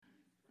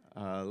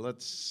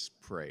Let's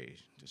pray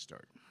to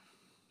start.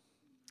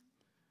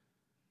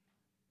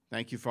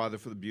 Thank you, Father,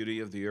 for the beauty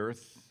of the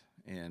earth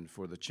and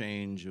for the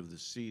change of the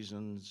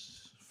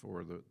seasons,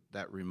 for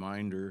that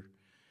reminder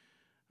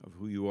of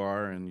who you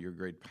are and your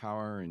great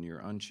power and your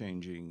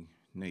unchanging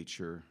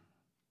nature,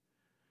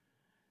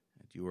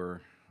 that you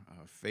are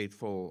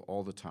faithful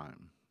all the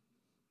time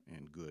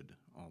and good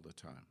all the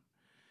time.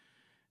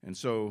 And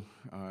so,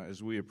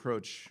 as we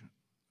approach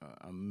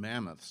a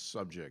mammoth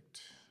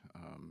subject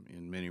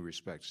in many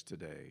respects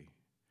today,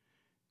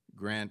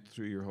 grant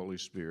through your Holy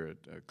Spirit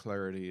a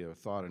clarity of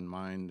thought and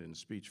mind and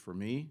speech for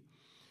me,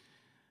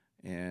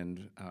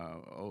 and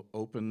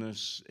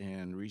openness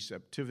and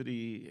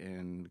receptivity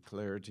and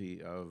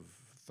clarity of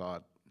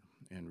thought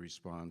and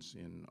response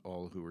in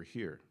all who are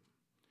here.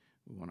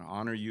 We want to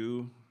honor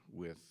you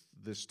with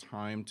this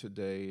time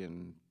today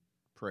and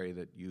pray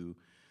that you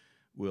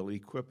will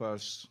equip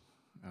us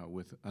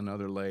with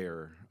another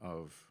layer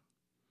of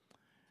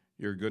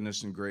your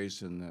goodness and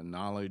grace and the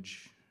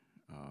knowledge,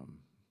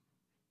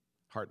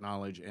 heart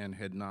knowledge and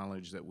head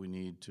knowledge that we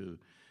need to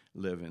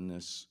live in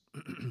this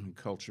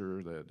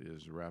culture that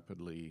is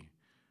rapidly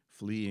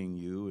fleeing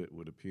you, it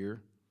would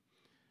appear.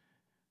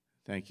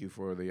 Thank you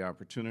for the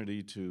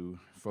opportunity to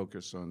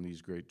focus on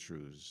these great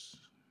truths.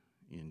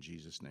 In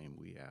Jesus' name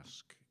we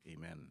ask,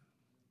 amen.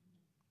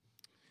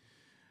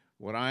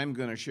 What I'm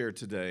going to share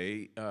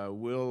today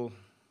will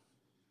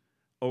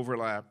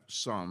overlap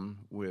some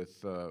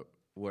with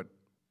what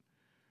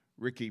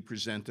Ricky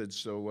presented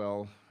so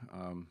well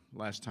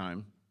last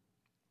time,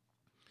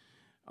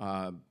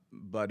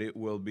 but it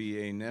will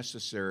be a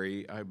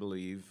necessary, I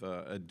believe,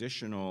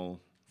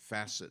 additional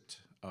facet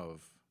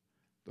of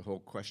the whole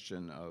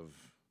question of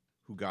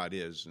who God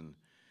is,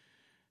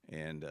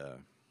 and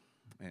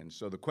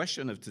so the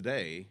question of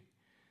today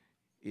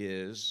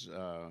is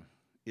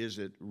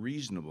it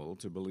reasonable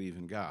to believe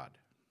in God?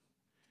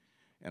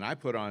 And I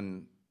put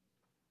on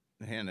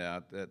the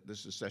handout that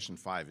this is session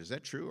 5. Is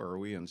that true, or are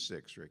we in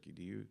 6, Ricky?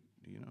 Do you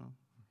know?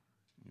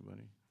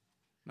 Anybody?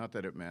 Not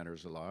that it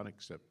matters a lot,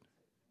 except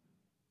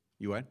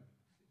you what?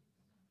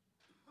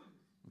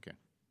 Okay.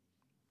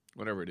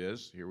 Whatever it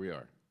is, here we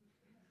are.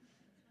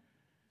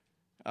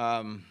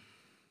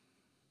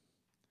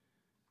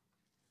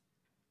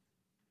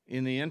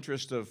 In the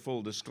interest of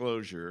full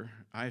disclosure,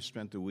 I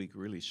spent the week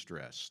really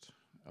stressed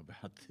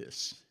about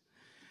this.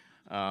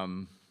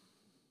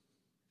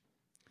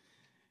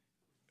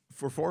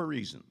 For 4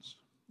 reasons.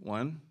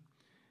 One,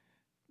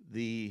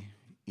 the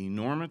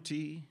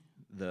enormity,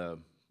 the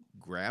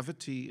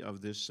gravity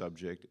of this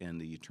subject,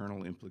 and the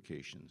eternal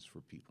implications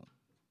for people.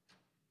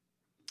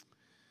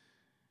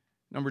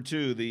 Number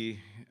 2, the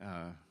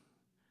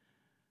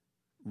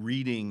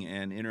reading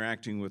and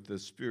interacting with the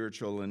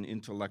spiritual and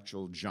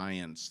intellectual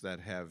giants that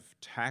have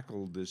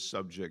tackled this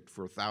subject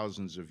for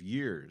thousands of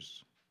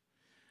years.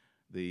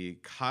 The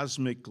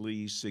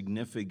cosmically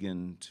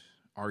significant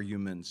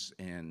arguments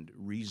and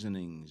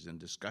reasonings and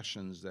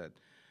discussions that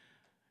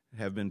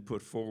have been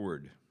put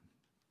forward.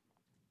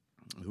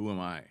 Who am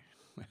I?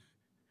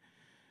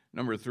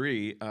 Number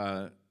 3,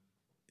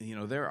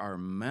 there are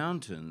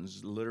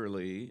mountains,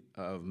 literally,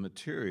 of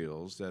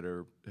materials that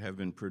have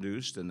been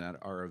produced and that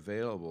are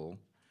available.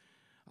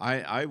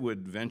 I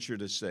would venture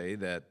to say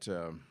that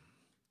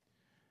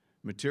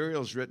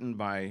materials written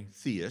by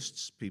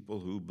theists, people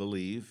who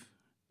believe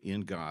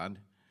in God,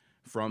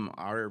 from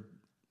our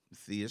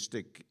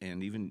theistic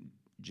and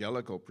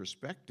evangelical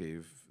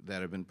perspective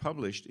that have been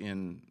published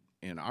in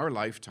our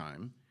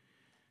lifetime.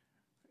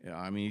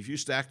 I mean, if you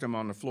stacked them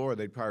on the floor,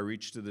 they'd probably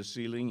reach to the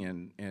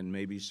ceiling and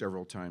maybe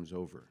several times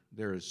over.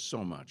 There is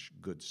so much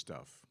good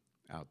stuff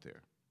out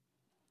there.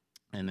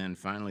 And then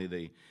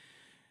finally,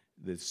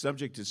 the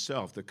subject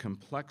itself, the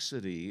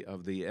complexity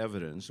of the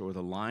evidence or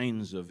the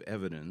lines of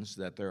evidence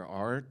that there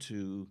are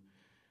to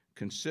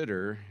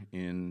consider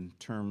in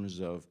terms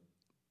of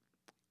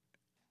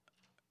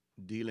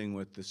dealing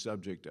with the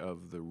subject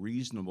of the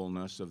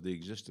reasonableness of the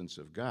existence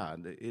of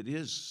God. It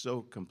is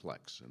so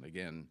complex. And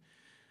again,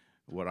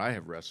 what I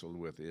have wrestled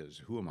with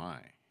is, who am I?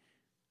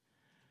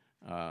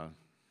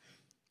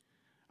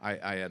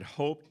 I had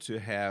hoped to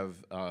have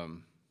a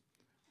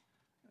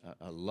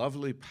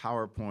lovely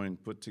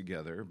PowerPoint put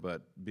together,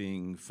 but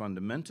being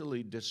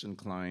fundamentally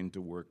disinclined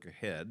to work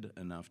ahead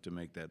enough to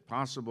make that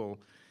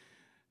possible,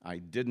 I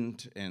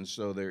didn't, and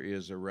so there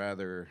is a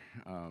rather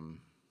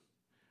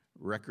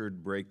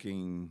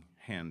record-breaking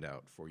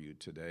handout for you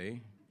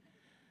today.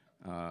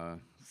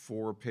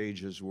 4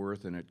 pages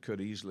worth, and it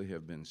could easily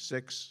have been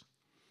 6.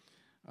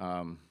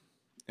 And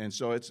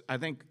so I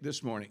think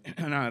this morning,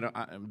 and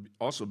I'm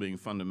also being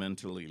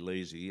fundamentally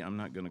lazy, I'm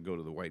not going to go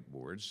to the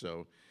whiteboard,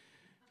 so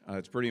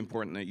it's pretty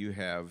important that you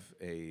have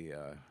a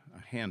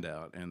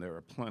handout, and there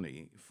are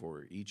plenty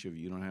for each of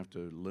you. You don't have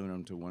to limit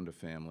them to one to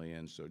family,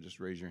 and so just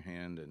raise your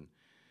hand, and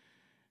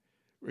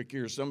Ricky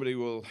or somebody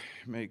will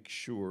make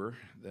sure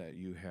that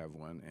you have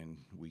one, and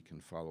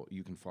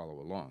you can follow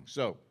along.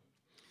 So,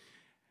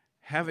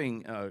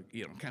 having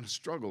kind of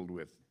struggled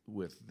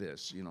with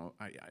this,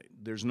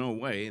 there's no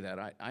way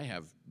that I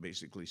have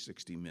basically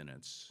 60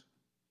 minutes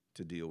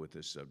to deal with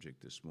this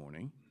subject this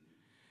morning,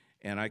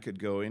 and I could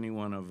go any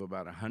one of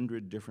about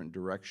 100 different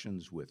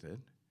directions with it,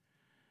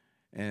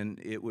 and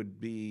it would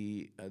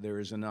be, there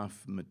is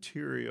enough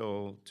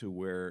material to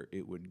where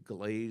it would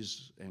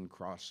glaze and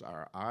cross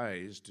our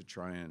eyes to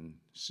try and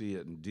see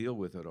it and deal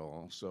with it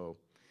all. So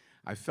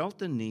I felt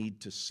the need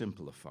to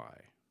simplify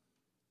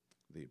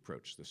the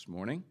approach this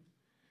morning.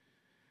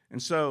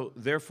 And so,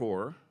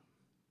 therefore,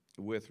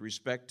 with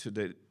respect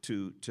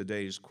to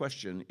today's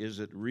question, is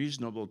it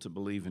reasonable to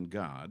believe in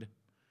God?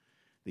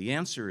 The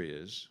answer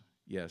is,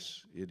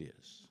 yes, it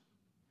is.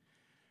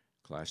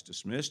 Class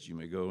dismissed. You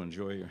may go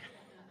enjoy your...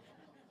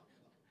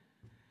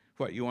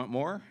 What, you want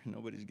more?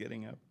 Nobody's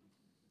getting up.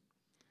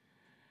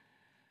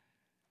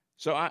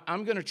 So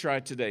I'm going to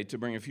try today to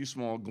bring a few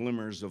small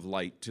glimmers of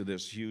light to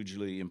this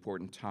hugely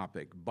important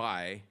topic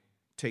by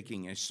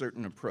taking a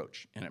certain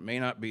approach. And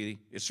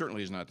it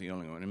certainly is not the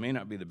only one. It may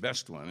not be the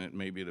best one. It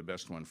may be the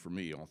best one for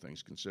me, all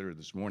things considered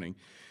this morning.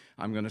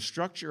 I'm going to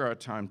structure our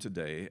time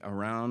today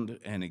around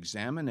an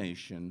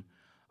examination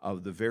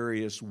of the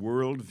various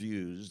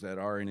worldviews that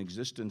are in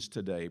existence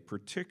today,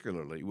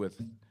 particularly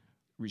with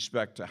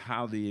respect to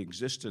how the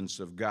existence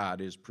of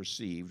God is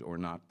perceived or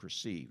not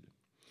perceived.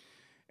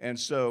 And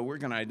so we're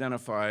going to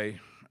identify,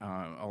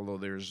 although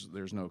there's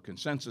no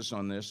consensus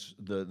on this,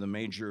 the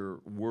major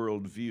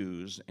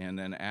worldviews, and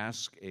then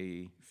ask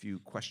a few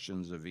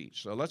questions of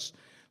each. So let's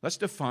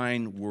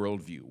define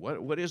worldview.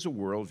 What is a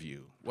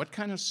worldview? What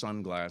kind of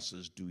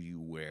sunglasses do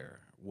you wear?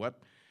 What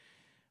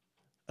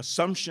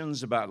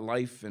assumptions about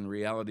life and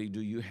reality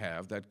do you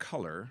have that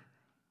color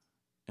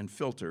and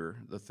filter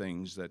the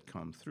things that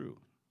come through?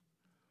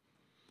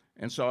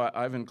 And so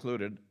I've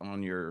included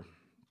on your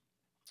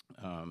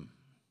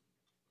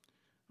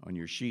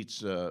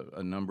sheets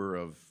a number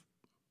of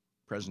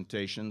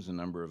presentations, a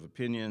number of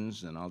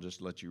opinions, and I'll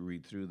just let you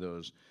read through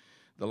those.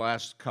 The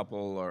last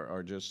couple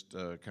are just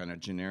kind of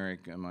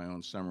generic in my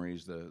own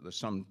summaries.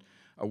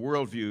 A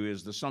worldview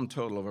is the sum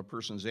total of a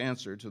person's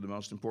answer to the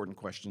most important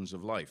questions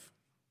of life.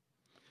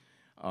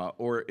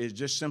 Or is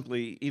just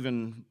simply,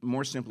 even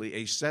more simply,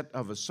 a set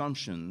of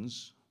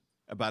assumptions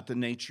about the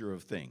nature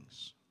of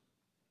things.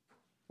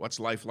 What's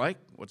life like?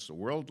 What's the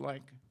world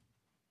like?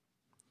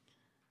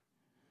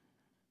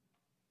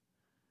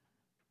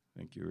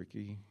 Thank you,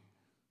 Ricky.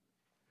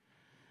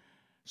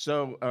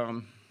 So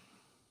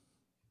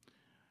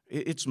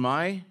it's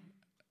my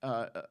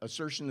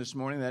assertion this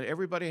morning that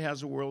everybody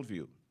has a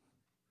worldview.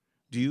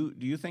 Do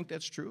you think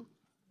that's true?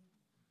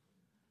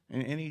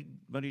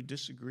 Anybody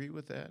disagree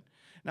with that?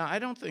 Now, I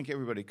don't think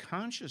everybody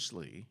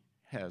consciously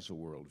has a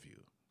worldview.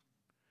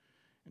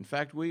 In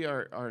fact, we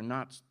are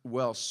not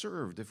well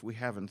served if we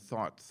haven't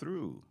thought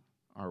through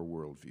our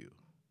worldview.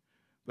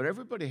 But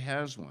everybody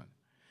has one.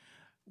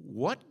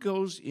 What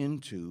goes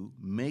into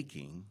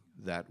making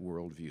that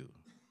worldview?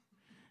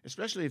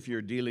 Especially if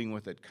you're dealing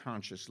with it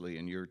consciously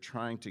and you're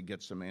trying to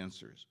get some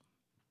answers.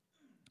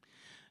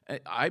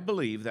 I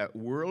believe that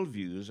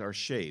worldviews are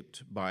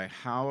shaped by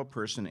how a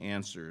person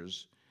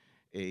answers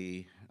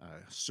a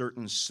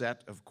certain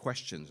set of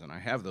questions, and I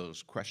have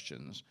those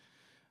questions.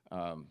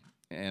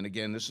 And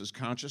again, this is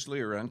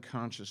consciously or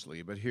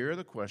unconsciously, but here are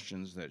the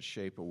questions that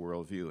shape a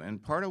worldview.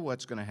 And part of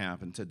what's going to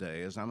happen today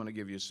is I'm going to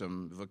give you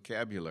some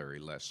vocabulary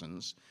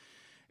lessons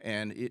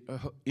and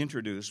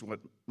introduce what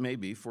may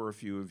be, for a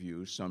few of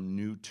you, some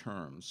new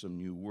terms, some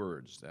new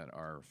words that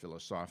are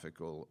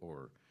philosophical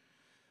or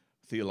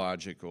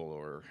theological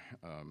or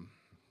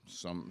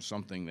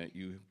something that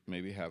you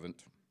maybe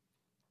haven't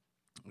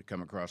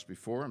come across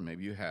before, and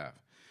maybe you have.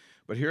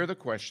 But here are the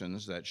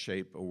questions that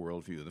shape a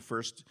worldview. The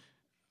first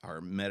are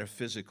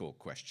metaphysical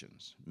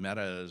questions.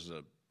 Meta is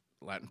a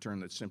Latin term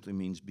that simply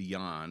means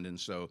beyond, and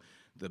so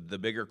the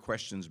bigger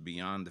questions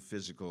beyond the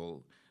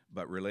physical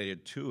but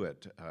related to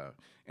it.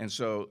 And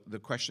so the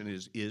question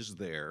is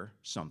there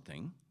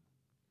something?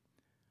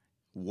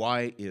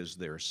 Why is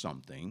there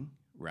something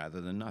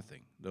rather than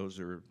nothing? Those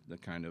are the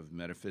kind of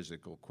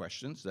metaphysical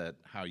questions that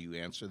how you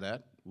answer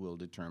that will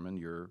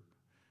determine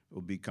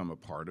will become a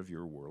part of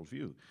your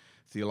worldview.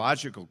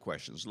 Theological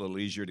questions, a little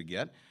easier to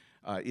get.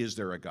 Is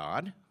there a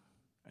God?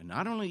 And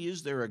not only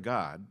is there a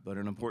God, but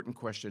an important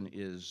question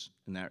is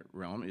in that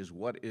realm is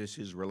what is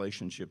his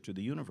relationship to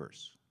the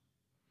universe?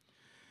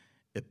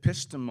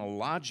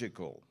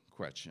 Epistemological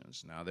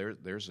questions. Now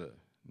there's a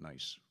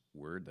nice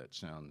word that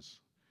sounds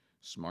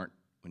smart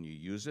when you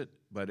use it,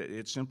 but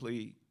it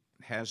simply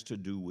has to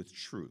do with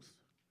truth.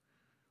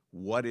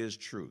 What is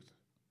truth?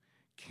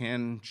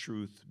 Can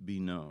truth be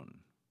known?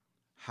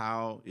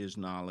 How is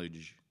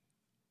knowledge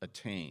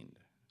attained?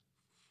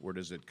 Where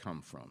does it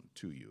come from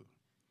to you?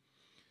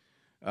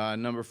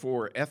 Number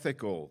 4,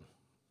 ethical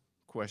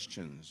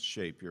questions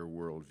shape your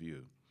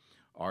worldview.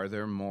 Are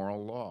there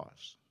moral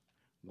laws?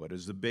 What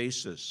is the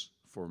basis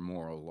for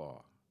moral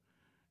law?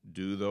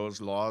 Do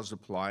those laws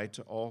apply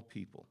to all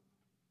people?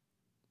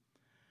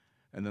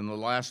 And then the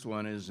last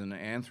one is an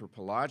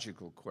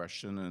anthropological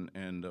question,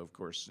 and of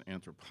course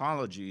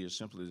anthropology is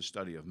simply the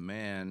study of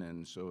man,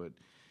 and so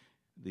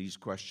these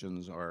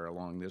questions are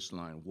along this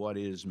line. What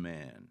is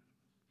man?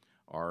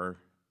 Are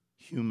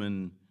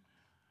human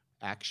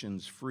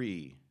actions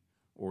free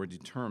or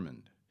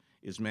determined?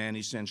 Is man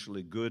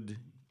essentially good,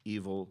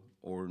 evil,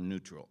 or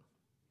neutral?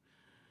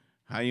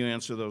 How you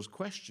answer those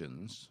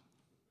questions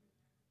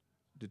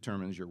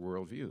determines your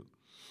worldview.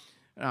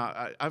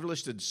 Now, I've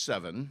listed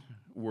 7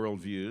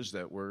 worldviews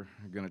that we're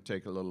going to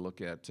take a little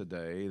look at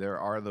today. There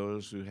are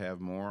those who have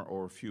more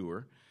or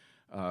fewer.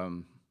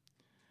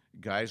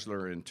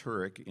 Geisler and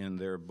Turek, in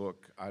their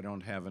book, I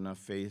Don't Have Enough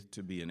Faith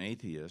to Be an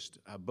Atheist,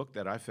 a book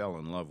that I fell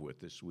in love with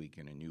this week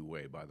in a new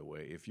way, by the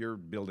way. If you're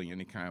building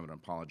any kind of an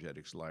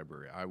apologetics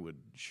library, I would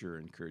sure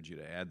encourage you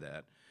to add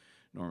that.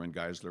 Norman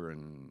Geisler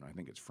and I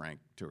think it's Frank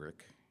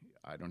Turek,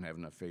 I Don't Have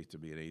Enough Faith to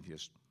Be an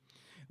Atheist.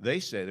 They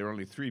say there are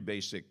only 3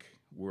 basic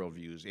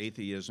worldviews: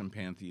 atheism,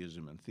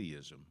 pantheism, and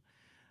theism.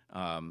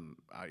 I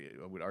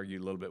would argue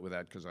a little bit with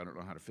that because I don't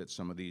know how to fit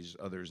some of these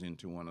others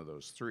into one of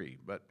those 3.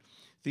 But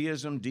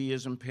theism,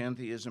 deism,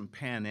 pantheism,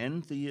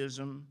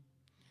 panentheism,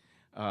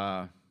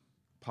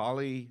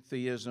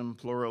 polytheism,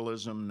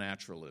 pluralism,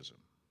 naturalism.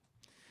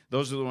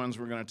 Those are the ones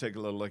we're going to take a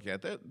little look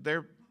at.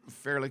 They're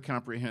fairly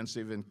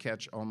comprehensive and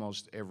catch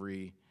almost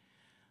every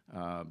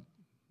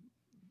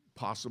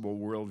possible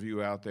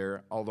worldview out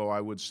there, although I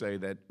would say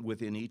that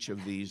within each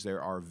of these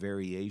there are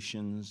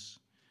variations.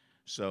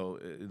 So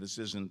this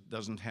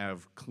doesn't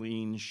have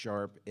clean,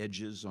 sharp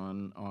edges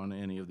on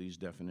any of these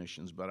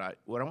definitions. But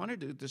what I want to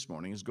do this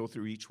morning is go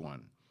through each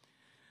one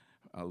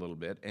a little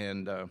bit.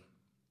 And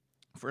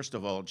first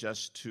of all,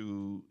 just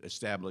to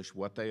establish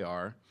what they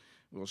are,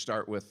 we'll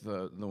start with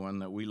the one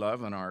that we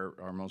love and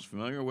are most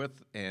familiar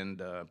with,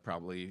 and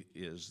probably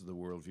is the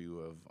worldview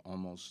of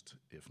almost,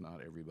 if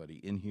not everybody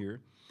in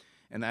here,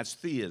 and that's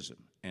theism.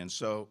 And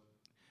so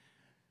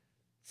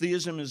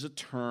theism is a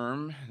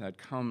term that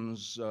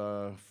comes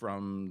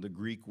from the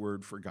Greek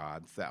word for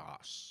God,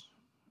 theos.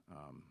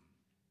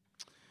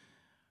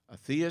 A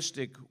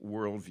theistic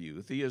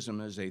worldview,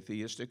 theism is a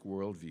theistic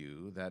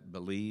worldview that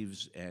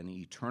believes an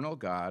eternal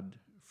God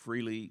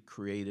freely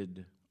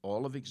created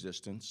all of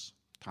existence,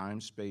 time,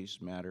 space,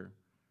 matter,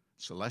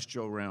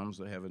 celestial realms,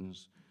 the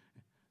heavens,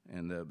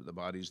 and the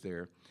bodies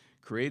there,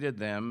 created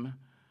them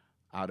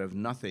out of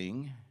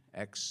nothing,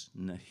 ex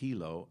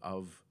nihilo,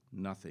 of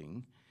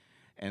nothing,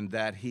 and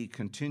that he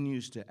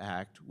continues to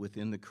act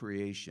within the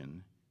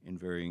creation in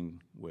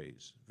varying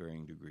ways,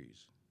 varying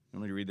degrees.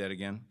 Want me to read that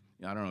again?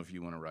 I don't know if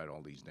you want to write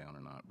all these down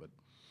or not, but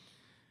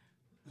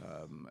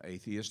a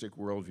theistic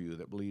worldview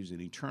that believes an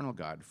eternal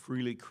God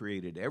freely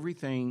created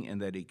everything and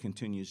that he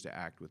continues to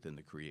act within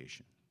the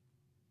creation.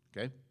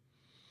 Okay?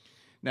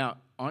 Now,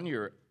 on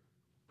your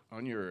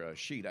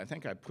sheet, I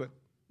think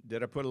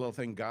did I put a little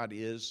thing, God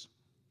is?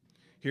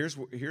 Here's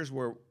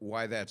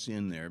why that's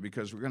in there,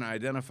 because we're going to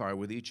identify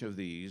with each of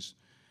these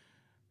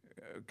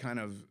kind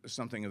of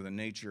something of the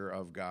nature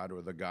of God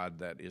or the God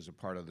that is a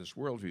part of this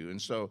worldview.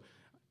 And so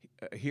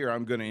here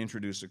I'm going to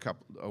introduce a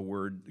couple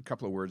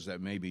of words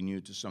that may be new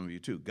to some of you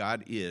too.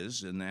 God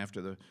is, and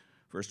after the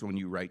first one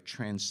you write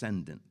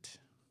transcendent.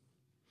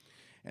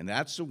 And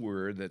that's a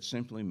word that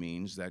simply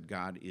means that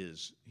God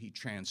is, he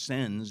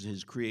transcends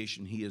his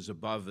creation. He is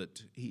above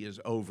it. He is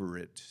over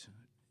it.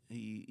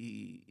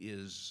 He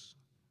is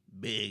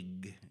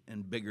big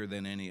and bigger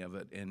than any of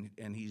it.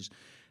 And he's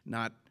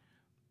not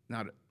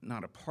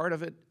a part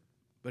of it,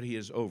 but he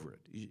is over it.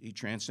 He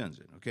transcends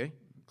it, okay?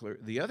 Clear.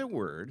 The other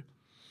word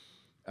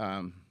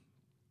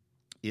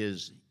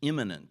is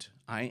immanent,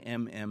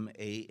 I-M-M-A-N-E-N-T.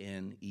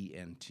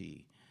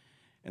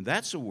 And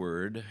that's a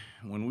word,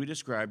 when we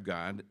describe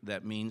God,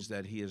 that means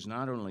that he is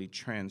not only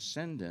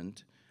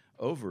transcendent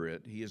over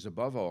it, he is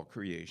above all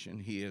creation.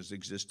 He has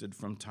existed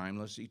from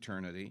timeless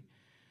eternity.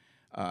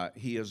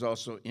 He is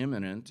also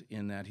immanent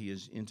in that he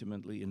is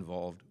intimately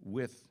involved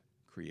with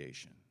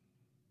creation.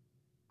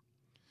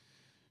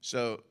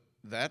 So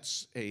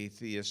that's a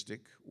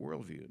theistic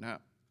worldview. Now,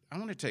 I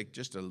want to take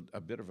just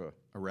a bit of a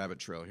rabbit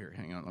trail here.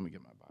 Hang on, let me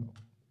get my Bible.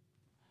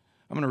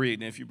 I'm going to read,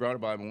 and if you brought a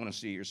Bible and want to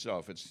see it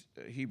yourself, it's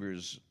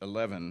Hebrews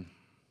 11,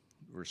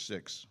 verse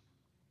 6.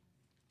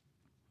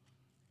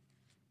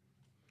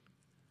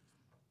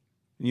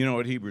 You know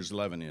what Hebrews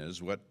 11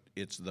 is?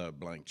 It's the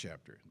blank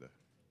chapter, the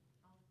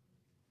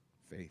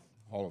faith,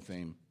 Hall of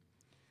Fame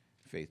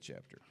faith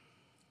chapter.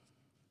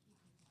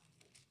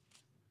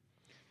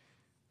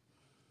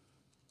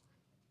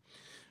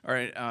 All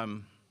right,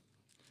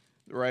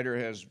 the writer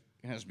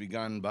has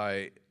begun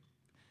by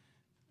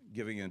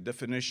giving a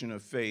definition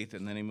of faith,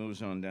 and then he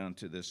moves on down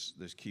to this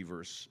key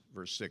verse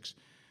 6.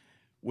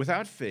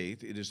 Without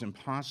faith, it is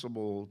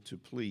impossible to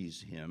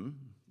please him,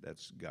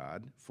 that's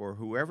God, for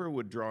whoever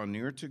would draw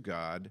near to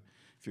God,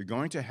 if you're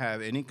going to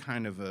have any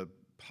kind of a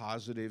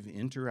positive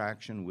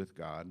interaction with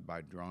God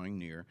by drawing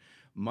near,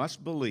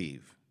 must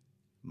believe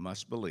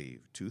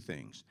 2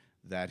 things: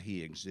 that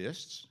he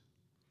exists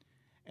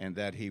and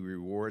that he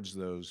rewards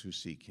those who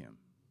seek him.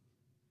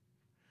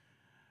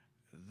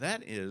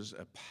 That is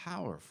a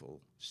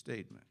powerful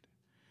statement.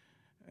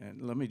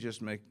 And let me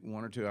just make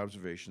 1 or 2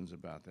 observations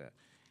about that.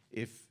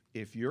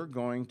 If you're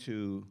going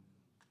to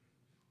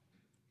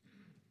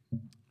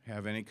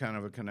have any kind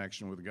of a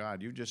connection with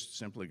God, you just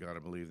simply got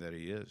to believe that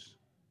he is.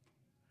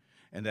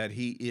 and that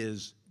he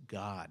is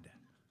God,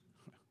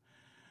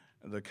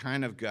 the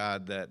kind of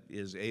God that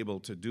is able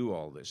to do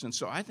all this. And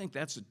so I think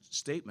that's a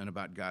statement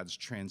about God's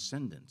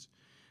transcendence.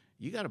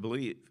 You got to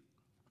believe,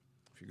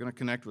 if you're going to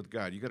connect with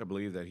God, you got to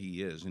believe that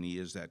he is, and he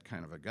is that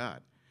kind of a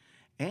God.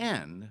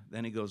 And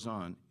then he goes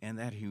on, and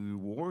that he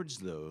rewards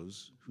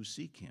those who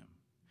seek him,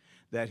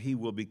 that he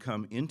will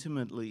become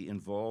intimately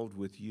involved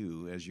with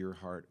you as your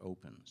heart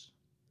opens.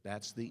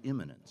 That's the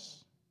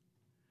immanence.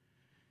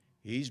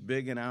 He's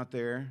big and out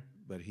there,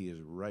 but he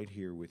is right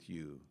here with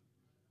you.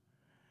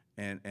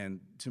 And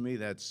to me,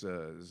 that's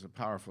is a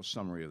powerful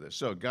summary of this.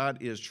 So God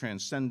is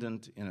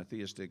transcendent in a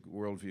theistic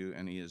worldview,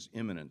 and he is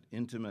immanent,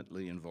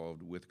 intimately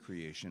involved with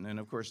creation. And,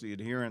 of course, the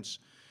adherents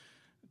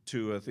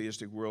to a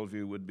theistic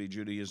worldview would be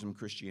Judaism,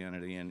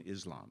 Christianity, and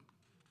Islam.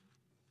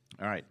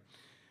 All right.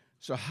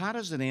 So how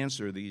does it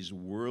answer these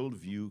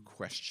worldview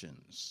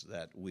questions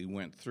that we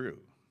went through?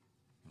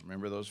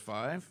 Remember those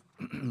 5?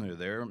 They're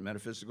there: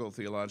 metaphysical,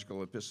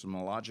 theological,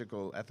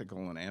 epistemological,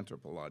 ethical, and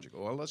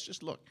anthropological. Well, let's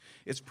just look.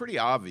 It's pretty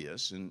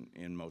obvious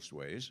in most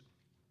ways.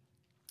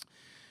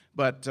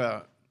 But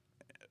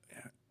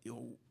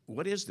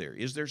what is there?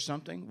 Is there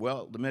something?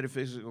 Well, the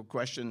metaphysical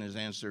question is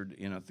answered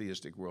in a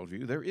theistic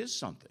worldview. There is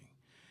something.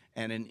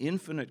 And an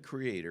infinite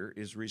creator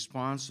is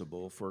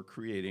responsible for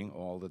creating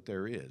all that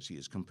there is. He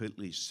is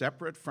completely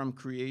separate from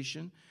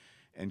creation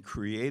and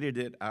created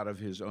it out of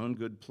his own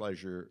good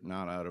pleasure,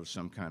 not out of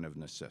some kind of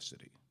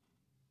necessity.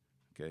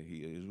 Okay,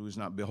 he was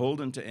not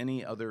beholden to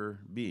any other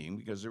being,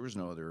 because there was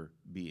no other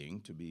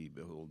being to be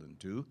beholden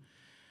to.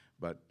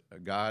 But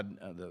God,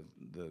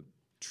 the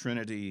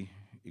Trinity,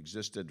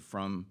 existed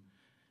from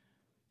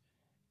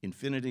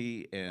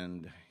infinity,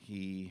 and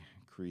he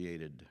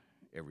created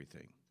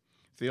everything.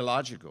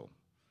 Theological.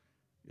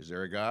 Is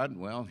there a God?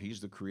 Well, he's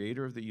the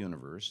creator of the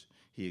universe.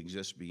 He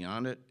exists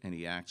beyond it, and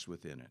he acts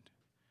within it.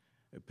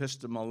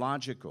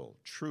 Epistemological.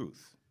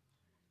 Truth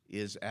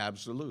is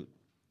absolute.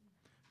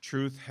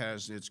 Truth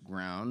has its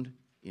ground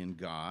in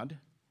God.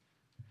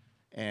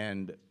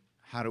 And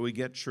how do we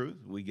get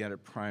truth? We get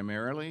it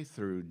primarily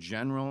through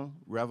general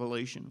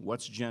revelation.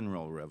 What's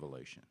general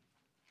revelation?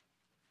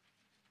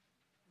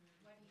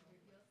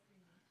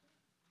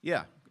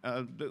 Yeah,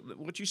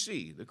 what you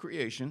see, the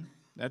creation.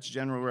 That's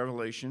general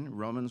revelation.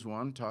 Romans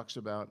 1 talks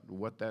about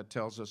what that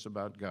tells us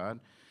about God.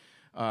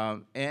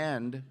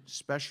 And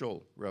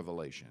special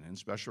revelation. And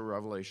special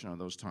revelation are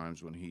those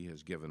times when he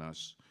has given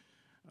us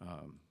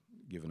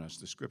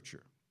the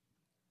Scripture.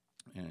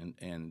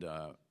 And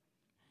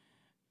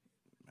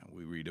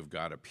we read of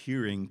God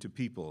appearing to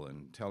people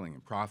and telling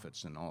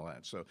prophets and all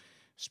that. So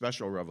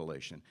special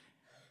revelation.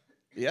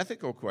 The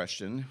ethical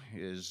question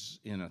is,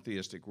 in a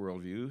theistic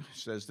worldview,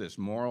 says this: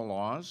 moral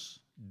laws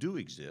do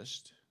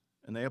exist,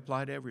 and they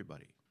apply to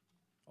everybody,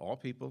 all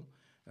people,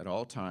 at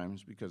all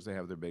times, because they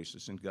have their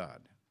basis in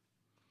God.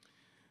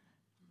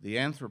 The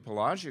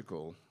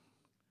anthropological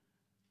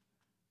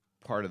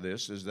part of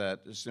this is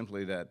that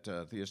simply that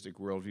theistic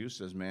worldview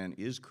says man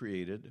is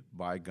created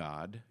by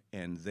God,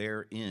 and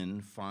therein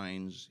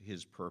finds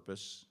his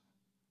purpose,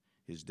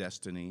 his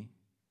destiny,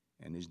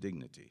 and his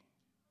dignity.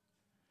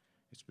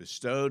 It's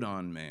bestowed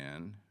on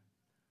man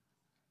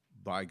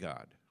by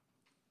God.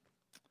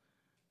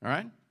 All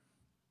right?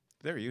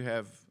 There you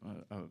have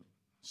a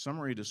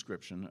summary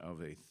description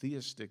of a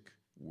theistic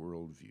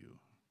worldview.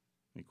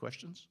 Any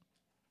questions?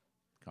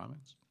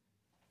 Comments?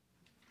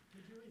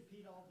 Did you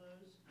repeat all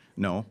those?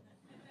 No.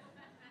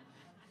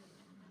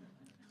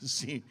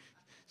 See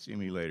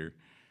me later.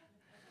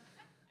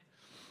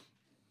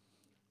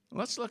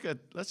 Let's look at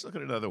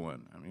another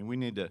one. I mean, we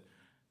need to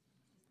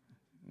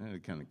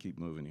kind of keep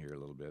moving here a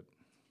little bit.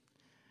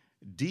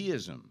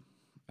 Deism.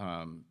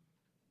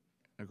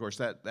 Of course,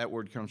 that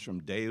word comes from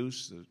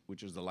Deus,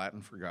 which is the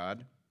Latin for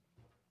God.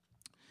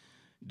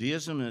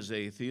 Deism is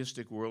a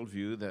theistic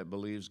worldview that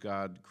believes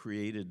God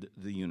created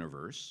the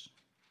universe,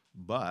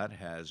 but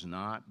has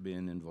not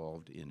been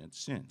involved in it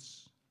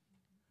since.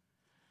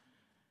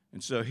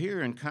 And so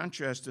here, in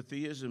contrast to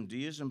theism,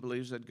 deism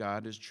believes that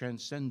God is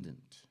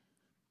transcendent,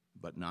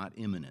 but not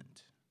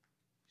immanent.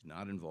 He's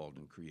not involved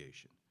in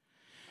creation.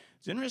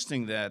 It's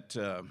interesting that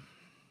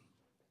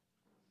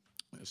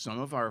some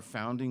of our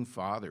founding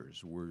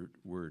fathers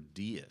were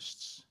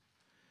deists.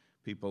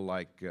 People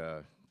like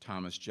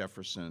Thomas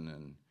Jefferson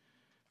and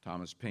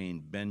Thomas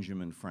Paine,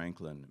 Benjamin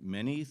Franklin.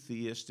 Many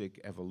theistic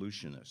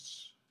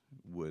evolutionists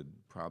would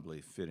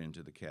probably fit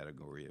into the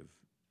category of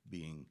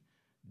being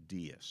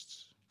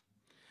deists.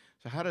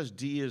 So how does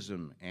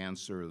deism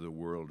answer the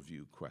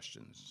worldview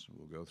questions?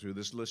 We'll go through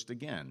this list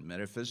again.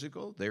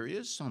 Metaphysical, there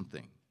is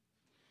something.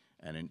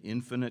 And an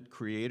infinite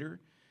creator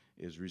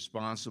is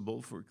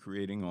responsible for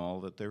creating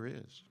all that there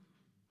is.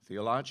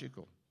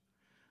 Theological,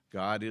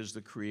 God is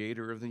the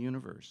creator of the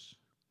universe,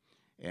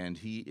 and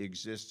he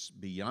exists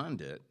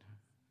beyond it,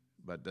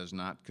 but does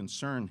not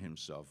concern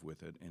himself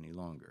with it any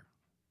longer.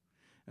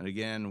 And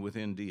again,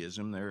 within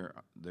deism,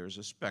 there's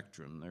a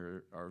spectrum.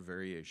 There are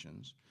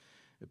variations.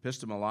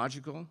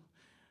 Epistemological,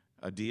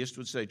 a deist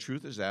would say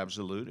truth is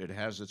absolute. It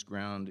has its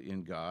ground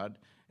in God,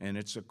 and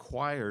it's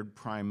acquired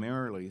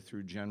primarily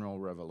through general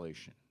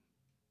revelation.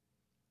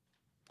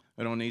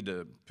 I don't need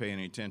to pay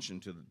any attention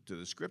to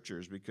the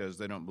scriptures because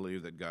they don't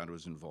believe that God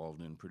was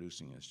involved in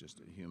producing it. It's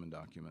just a human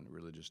document, a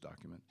religious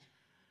document.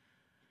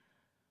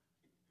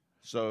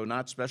 So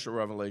not special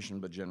revelation,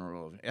 but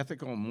general.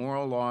 Ethical,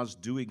 moral laws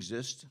do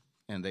exist,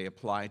 and they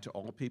apply to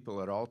all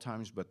people at all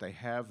times, but they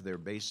have their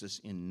basis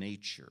in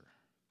nature,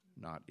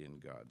 not in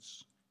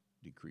God's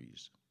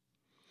decrees.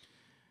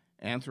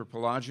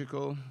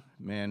 Anthropological,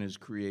 man is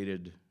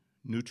created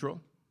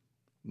neutral,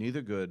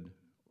 neither good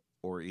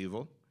or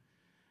evil,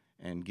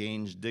 and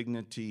gains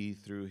dignity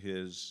through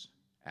his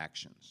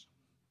actions.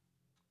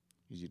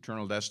 His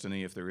eternal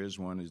destiny, if there is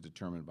one, is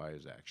determined by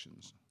his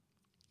actions.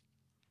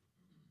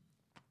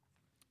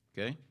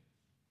 Okay?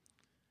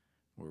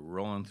 We're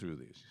rolling through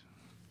these.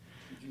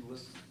 Did you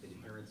list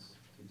adherents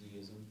to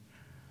deism?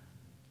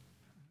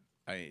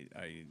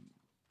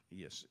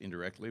 Yes,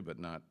 indirectly, but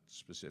not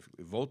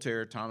specifically.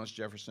 Voltaire, Thomas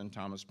Jefferson,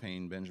 Thomas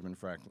Paine, Benjamin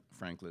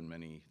Franklin,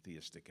 many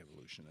theistic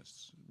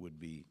evolutionists would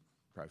be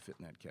probably fit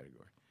in that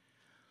category.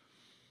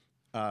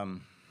 So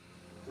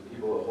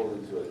people are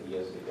holding to a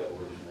theistic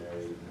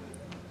evolutionary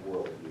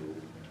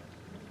worldview,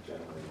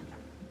 generally.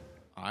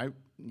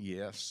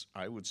 Yes,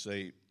 I would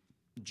say,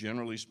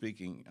 generally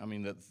speaking, I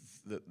mean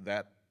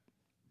that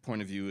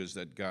point of view is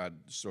that God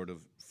sort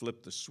of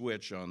flipped the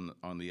switch on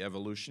the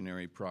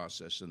evolutionary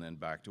process and then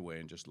backed away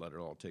and just let it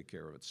all take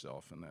care of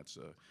itself, and that's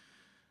a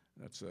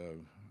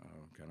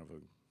kind of a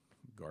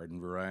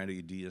garden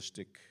variety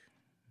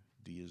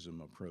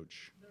deism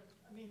approach.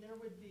 There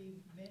would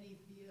be many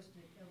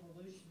theistic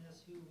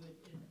evolutionists who would,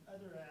 in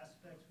other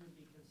aspects, would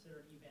be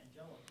considered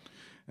evangelical.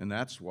 And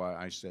that's why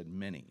I said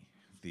many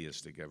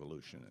theistic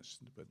evolutionists,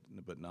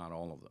 but not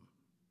all of them.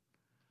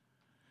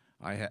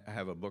 I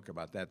have a book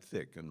about that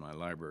thick in my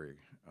library,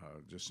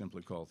 just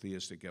simply called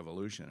Theistic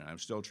Evolution, and I'm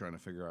still trying to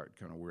figure out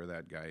kind of where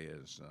that guy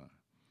is.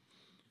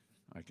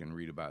 I can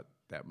read about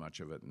that much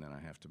of it, and then I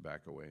have to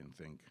back away and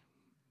think.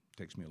 It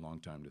takes me a long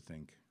time to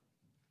think.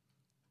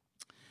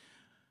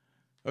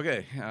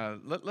 Okay,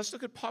 let's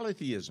look at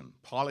polytheism.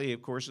 Poly,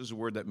 of course, is a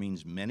word that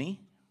means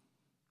many.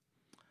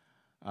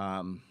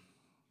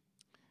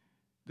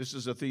 This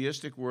is a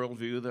theistic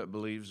worldview that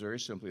believes very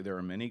simply there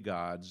are many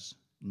gods,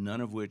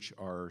 none of which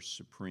are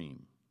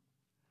supreme.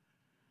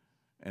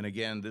 And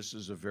again, this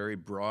is a very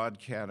broad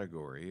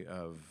category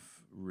of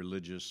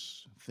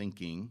religious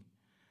thinking.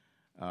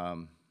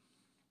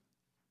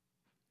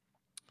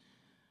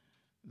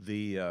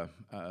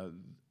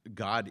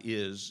 God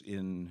is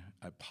in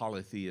a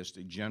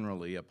polytheistic,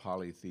 generally a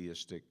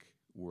polytheistic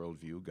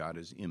worldview. God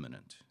is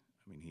immanent.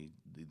 I mean,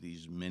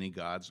 these many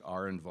gods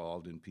are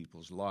involved in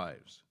people's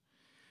lives.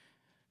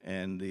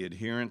 And the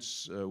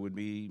adherents would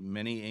be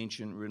many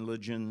ancient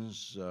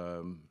religions,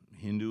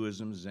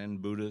 Hinduism, Zen,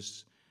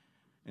 Buddhists.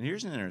 And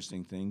here's an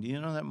interesting thing. Do you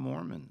know that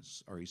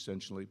Mormons are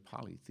essentially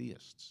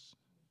polytheists?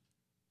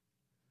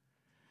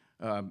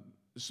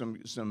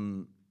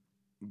 Some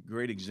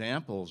great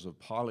examples of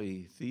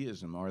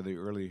polytheism are the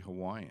early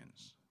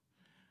Hawaiians.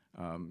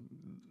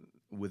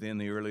 Within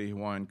the early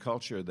Hawaiian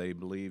culture, they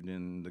believed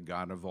in the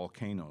god of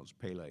volcanoes,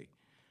 Pele,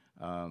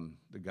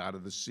 the god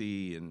of the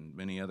sea, and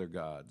many other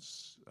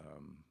gods.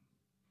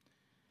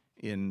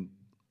 In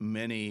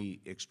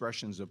many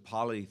expressions of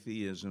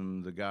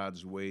polytheism, the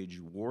gods wage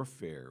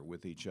warfare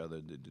with each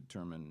other to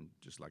determine,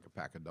 just like a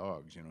pack of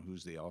dogs,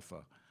 who's the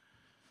alpha.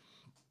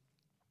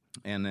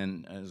 And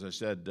then, as I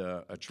said,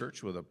 a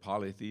church with a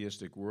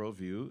polytheistic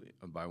worldview,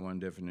 by one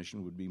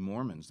definition, would be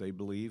Mormons. They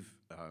believe,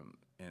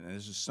 and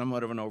this is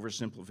somewhat of an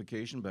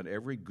oversimplification, but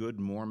every good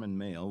Mormon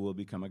male will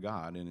become a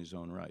god in his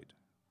own right.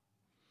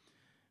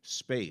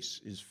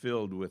 Space is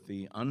filled with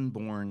the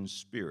unborn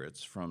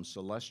spirits from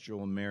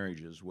celestial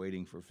marriages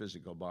waiting for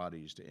physical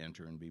bodies to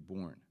enter and be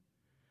born.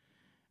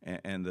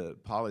 And the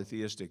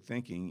polytheistic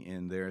thinking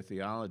in their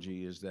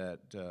theology is that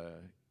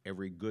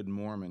every good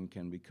Mormon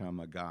can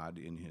become a god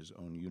in his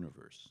own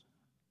universe.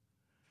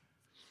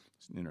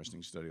 It's an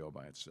interesting study all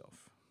by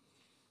itself.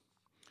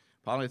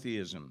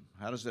 Polytheism,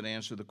 how does it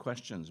answer the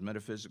questions?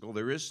 Metaphysical,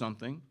 there is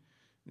something.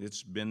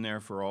 It's been there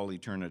for all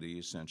eternity,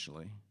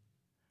 essentially.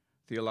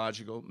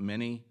 Theological,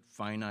 many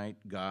finite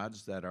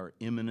gods that are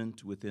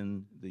immanent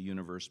within the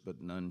universe,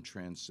 but none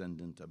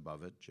transcendent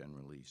above it,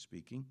 generally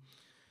speaking.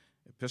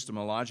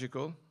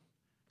 Epistemological,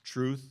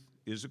 truth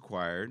is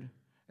acquired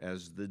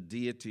as the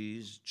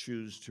deities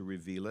choose to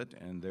reveal it,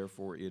 and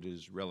therefore it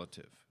is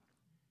relative,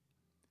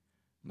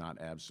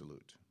 not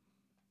absolute.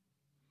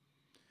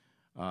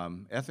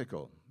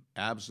 Ethical,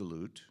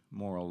 absolute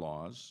moral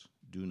laws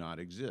do not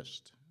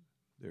exist.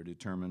 They're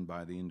determined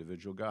by the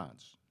individual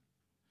gods.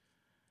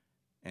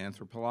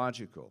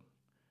 Anthropological,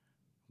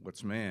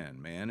 what's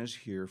man? Man is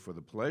here for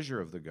the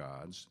pleasure of the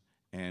gods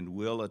and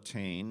will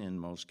attain, in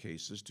most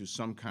cases, to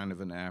some kind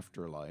of an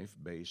afterlife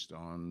based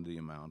on the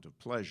amount of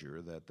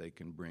pleasure that they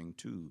can bring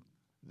to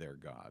their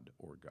god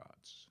or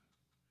gods.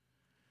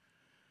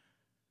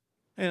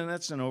 And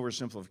that's an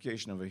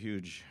oversimplification of a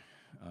huge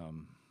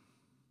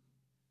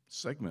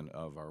segment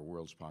of our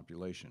world's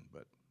population,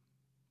 but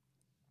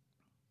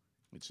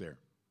it's there.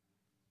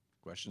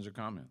 Questions or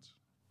comments?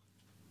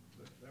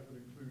 That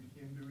would include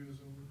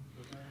Hinduism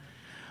with that?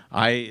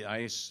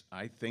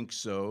 I think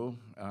so.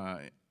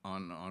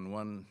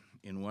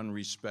 In one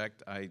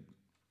respect, I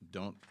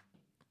don't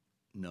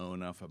know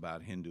enough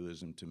about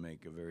Hinduism to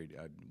make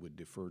I would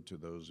defer to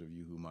those of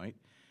you who might,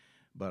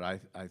 but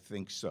I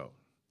think so.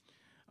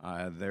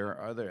 There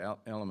are other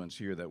elements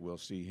here that we'll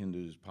see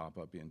Hindus pop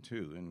up in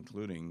too,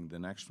 including the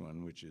next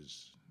one, which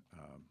is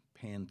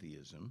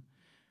pantheism.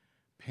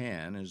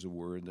 Pan is a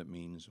word that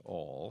means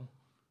all.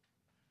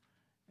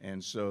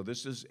 And so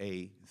this is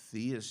a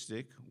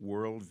theistic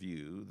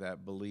worldview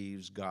that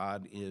believes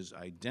God is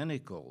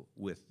identical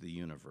with the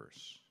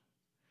universe.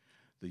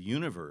 The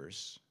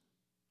universe,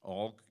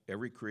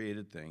 every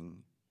created thing,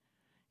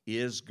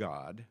 is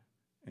God,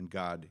 and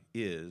God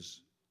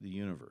is the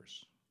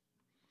universe.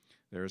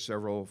 There are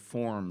several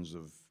forms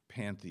of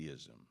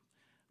pantheism,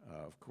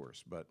 of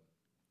course, but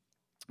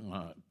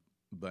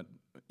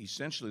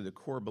essentially the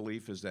core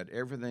belief is that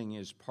everything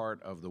is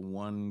part of the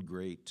one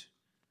great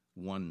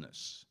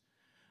oneness.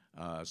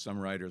 Some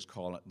writers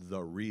call it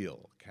the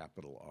real,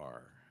 capital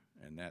R,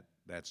 and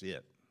that's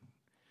it.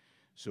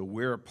 So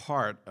we're a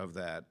part of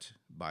that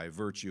by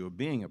virtue of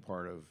being a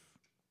part of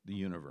the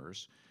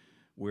universe.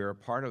 We're a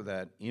part of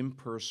that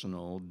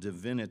impersonal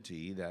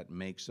divinity that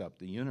makes up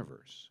the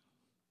universe.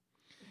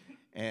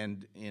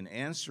 And in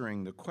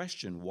answering the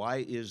question, why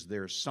is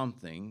there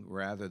something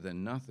rather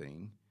than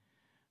nothing,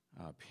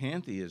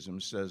 pantheism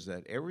says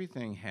that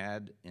everything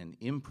had an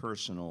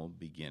impersonal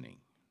beginning.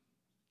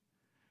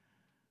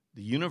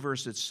 The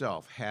universe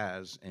itself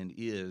has and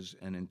is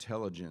an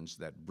intelligence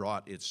that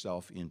brought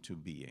itself into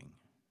being.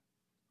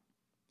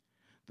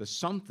 The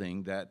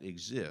something that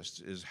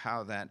exists is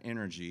how that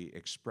energy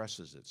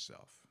expresses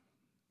itself.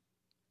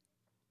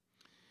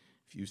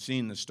 If you've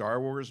seen the Star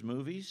Wars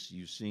movies,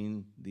 you've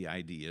seen the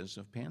ideas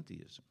of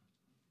pantheism.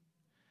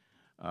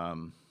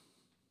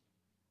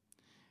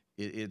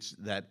 It's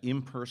that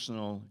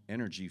impersonal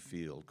energy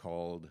field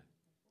called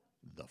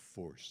the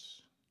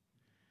Force.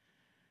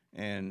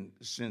 And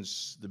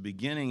since the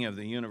beginning of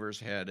the universe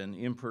had an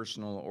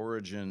impersonal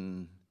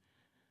origin,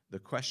 the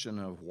question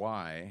of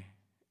why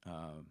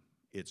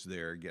it's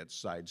there gets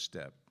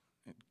sidestepped.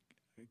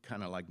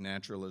 Kind of like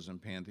naturalism,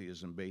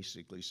 pantheism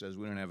basically says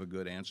we don't have a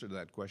good answer to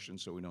that question,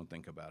 so we don't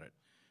think about it.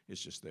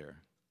 It's just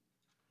there.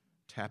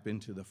 Tap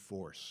into the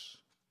force.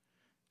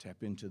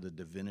 Tap into the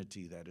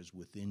divinity that is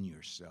within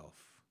yourself.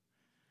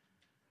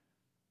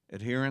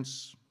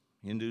 Adherents,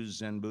 Hindus,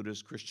 Zen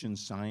Buddhists, Christian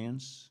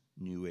Science,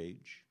 New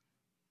Age.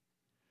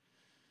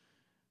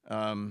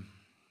 How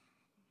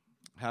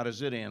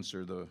does it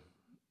answer the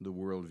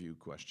worldview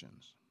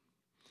questions?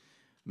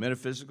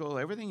 Metaphysical,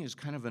 everything is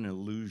kind of an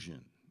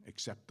illusion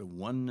except the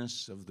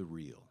oneness of the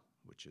real,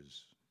 which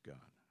is God.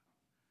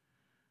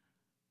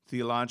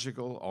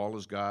 Theological, all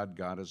is God,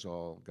 God is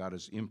all. God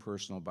is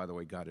impersonal. By the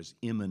way, God is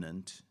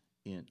immanent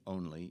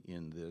only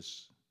in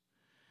this.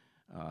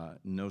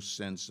 No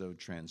sense of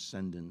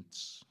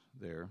transcendence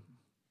there.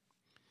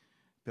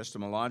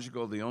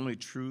 Epistemological, the only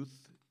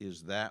truth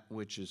is that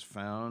which is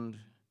found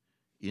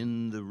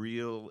in the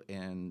real,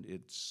 and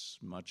it's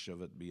much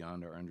of it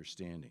beyond our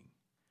understanding.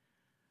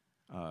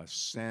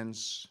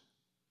 Sense,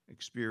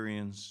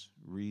 experience,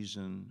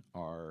 reason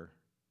are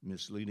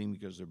misleading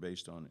because they're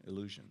based on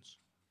illusions.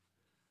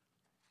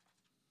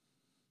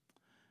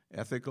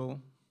 Ethical,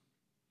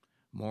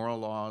 moral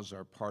laws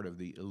are part of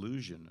the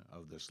illusion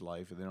of this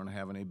life, and they don't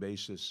have any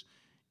basis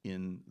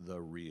in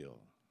the real.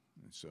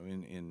 And so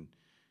in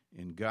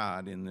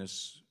God, in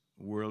this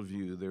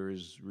worldview, there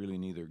is really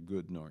neither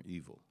good nor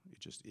evil. It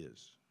just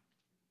is,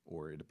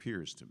 or it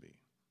appears to be.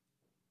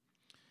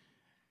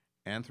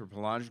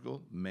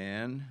 Anthropological,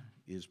 man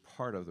is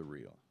part of the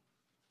real.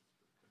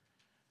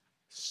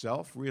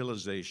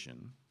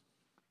 Self-realization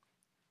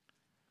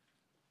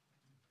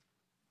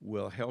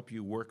will help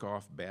you work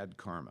off bad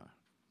karma,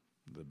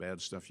 the bad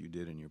stuff you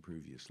did in your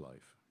previous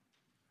life,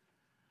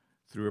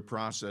 through a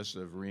process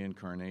of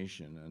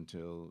reincarnation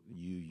until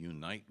you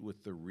unite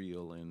with the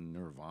real in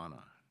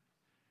nirvana,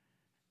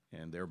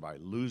 and thereby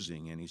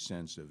losing any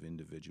sense of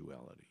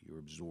individuality. You're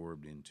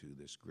absorbed into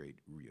this great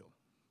real.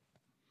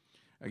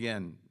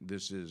 Again,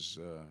 this is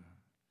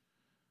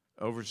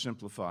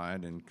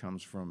oversimplified and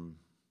comes from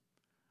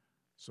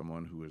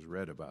someone who has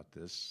read about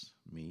this,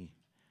 me.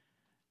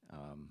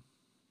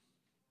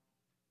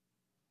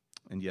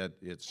 And yet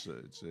it's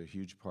a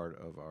huge part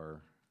of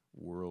our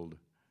world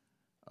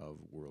of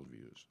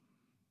worldviews.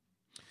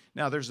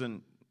 Now, there's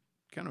kind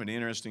of an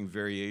interesting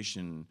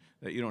variation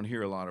that you don't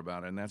hear a lot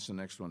about, and that's the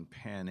next one,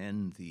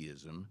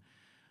 panentheism.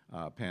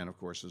 Pan, of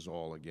course, is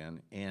all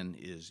again. En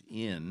is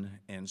in.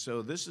 And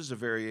so this is a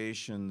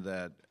variation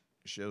that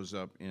shows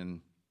up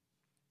in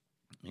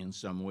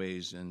some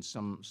ways, and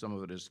some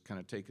of it has kind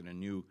of taken a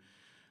new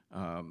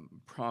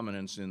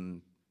prominence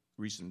in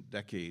recent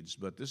decades.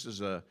 But this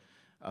is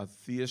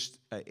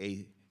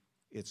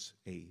it's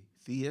a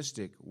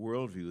theistic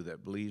worldview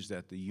that believes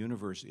that the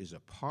universe is a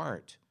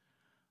part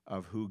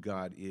of who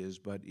God is,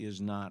 but is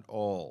not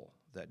all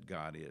that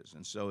God is.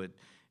 And so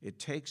it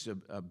takes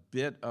a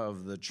bit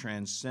of the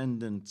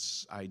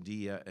transcendence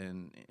idea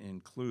and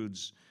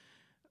includes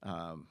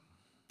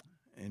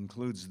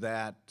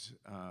that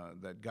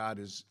God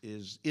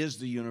is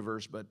the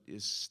universe, but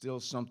is still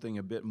something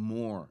a bit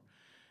more.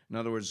 In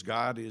other words,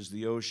 God is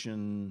the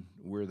ocean,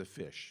 we're the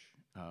fish.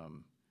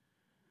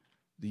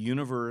 The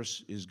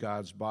universe is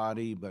God's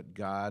body, but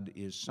God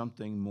is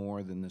something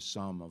more than the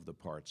sum of the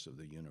parts of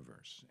the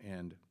universe.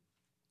 And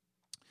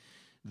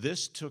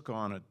this took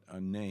on a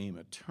name,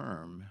 a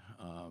term,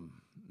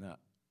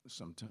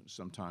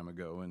 some time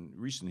ago in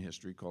recent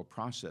history called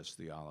process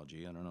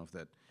theology. I don't know if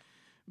that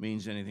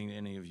means anything to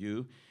any of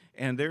you.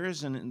 And there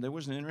was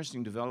an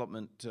interesting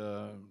development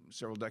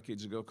several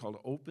decades ago called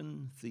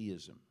open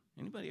theism.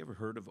 Anybody ever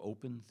heard of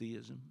open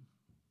theism?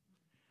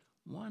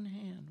 One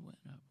hand went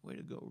up. Way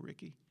to go,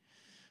 Ricky.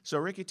 So,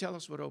 Ricky, tell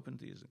us what open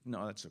theism.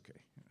 No, that's okay.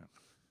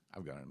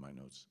 I've got it in my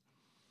notes,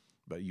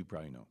 but you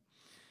probably know.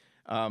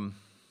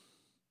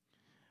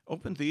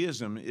 Open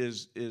theism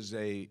is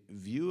a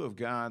view of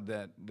God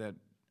that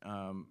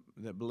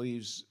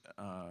believes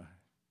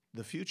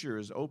the future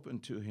is open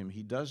to him.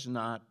 He does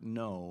not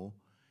know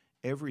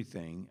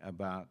everything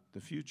about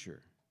the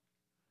future.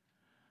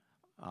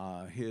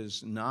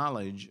 His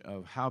knowledge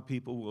of how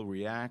people will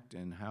react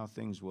and how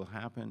things will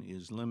happen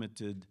is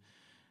limited.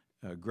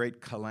 Great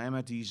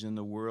calamities in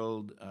the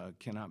world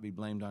cannot be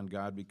blamed on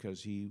God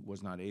because he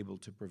was not able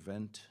to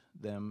prevent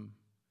them,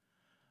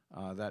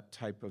 that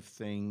type of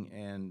thing.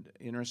 And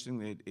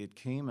interestingly, it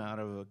came out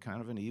of a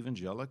kind of an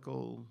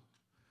evangelical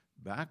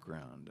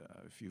background.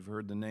 If you've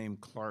heard the name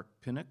Clark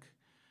Pinnock,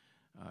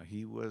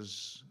 he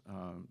was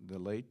the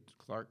late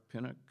Clark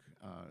Pinnock,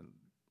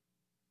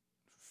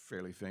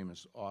 fairly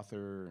famous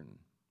author and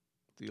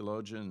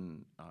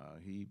theologian.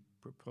 He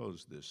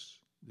proposed this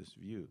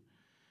view.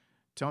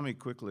 Tell me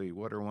quickly,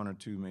 what are one or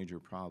two major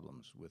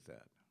problems with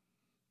that,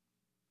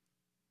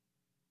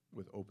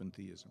 with open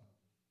theism?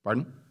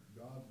 Pardon?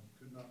 God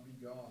could not be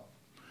God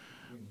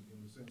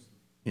in the sense that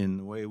In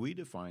the way we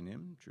define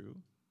him, true.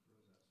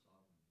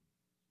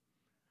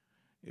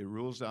 It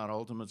rules out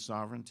ultimate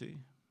sovereignty.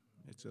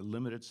 It's a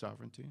limited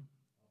sovereignty.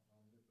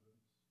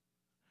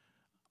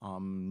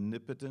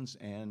 Omnipotence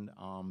and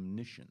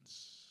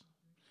omniscience.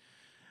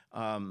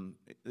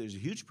 There's a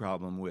huge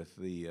problem with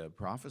the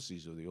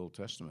prophecies of the Old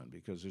Testament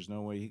because there's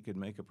no way he could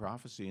make a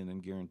prophecy and then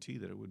guarantee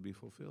that it would be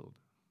fulfilled.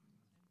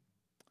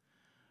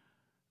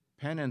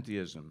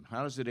 Panentheism,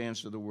 how does it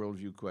answer the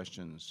worldview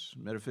questions?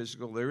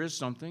 Metaphysical, there is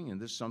something, and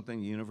this something,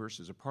 the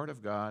universe, is a part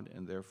of God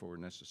and therefore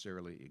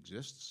necessarily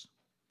exists.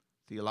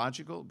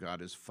 Theological,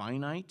 God is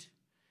finite,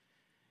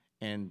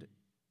 and,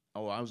 I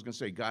was going to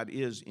say, God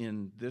is,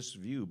 in this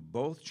view,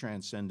 both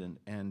transcendent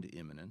and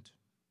immanent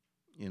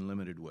in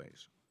limited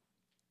ways.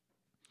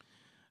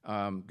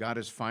 God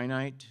is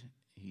finite.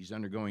 He's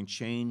undergoing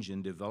change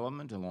and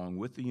development along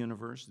with the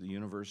universe. The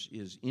universe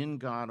is in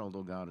God,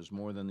 although God is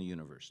more than the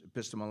universe.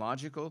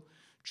 Epistemological,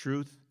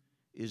 truth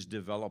is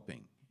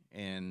developing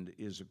and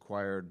is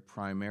acquired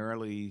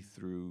primarily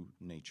through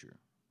nature.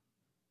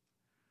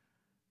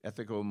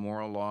 Ethical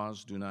moral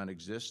laws do not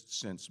exist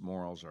since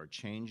morals are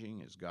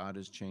changing as God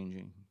is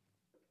changing.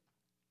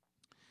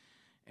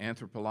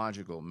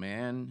 Anthropological,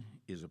 man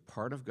is a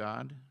part of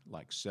God,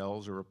 like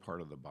cells are a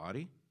part of the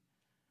body.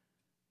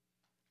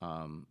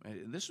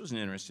 This was an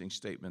interesting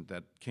statement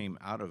that came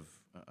out of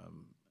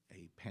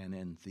a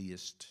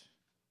panentheist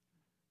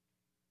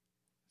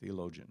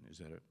theologian. Is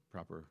that a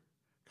proper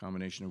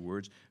combination of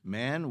words?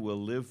 Man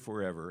will live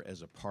forever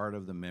as a part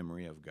of the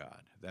memory of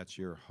God. That's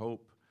your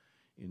hope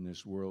in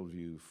this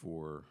worldview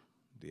for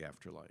the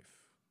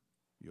afterlife.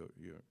 Your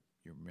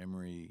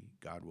memory,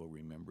 God will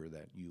remember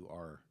that you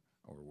are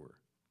or were.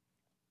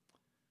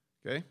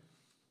 Okay?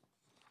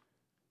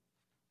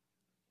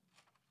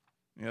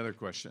 Any other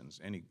questions?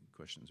 Any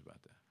questions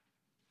about that?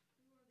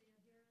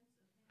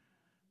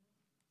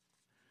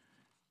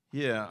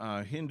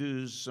 Yeah,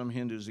 some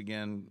Hindus,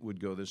 again, would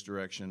go this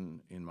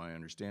direction, in my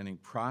understanding.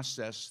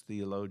 Process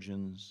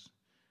theologians,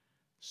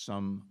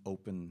 some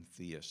open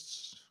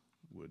theists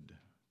would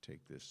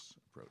take this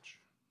approach.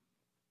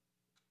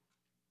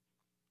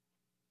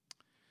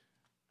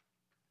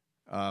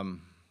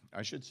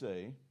 I should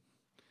say,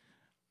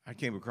 I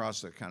came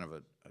across a kind of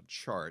a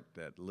chart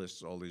that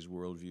lists all these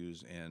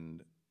worldviews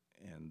and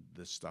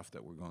this stuff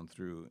that we're going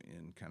through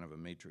in kind of a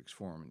matrix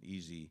form and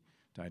easy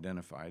to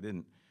identify.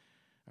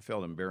 I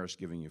felt embarrassed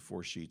giving you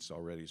 4 sheets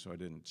already, so I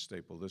didn't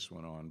staple this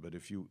one on. But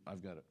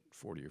I've got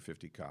 40 or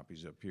 50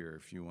 copies up here.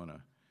 If you want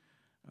to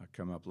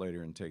come up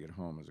later and take it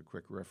home as a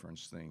quick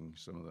reference thing,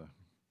 some of the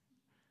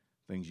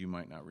things you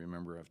might not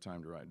remember, have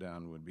time to write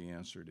down, would be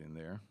answered in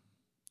there.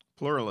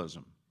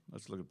 Pluralism.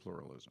 Let's look at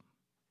pluralism.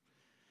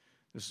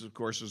 This, of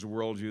course, is a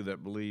worldview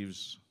that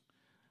believes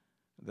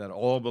that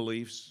all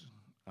beliefs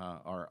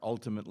are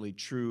ultimately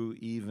true,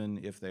 even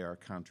if they are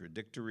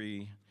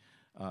contradictory.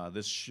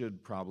 This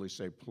should probably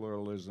say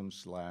pluralism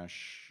 /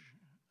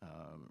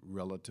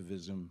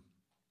 relativism.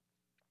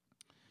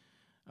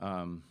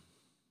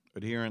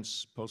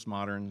 Adherents,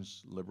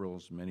 postmoderns,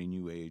 liberals, many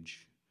New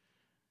Age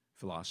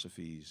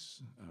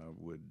philosophies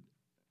would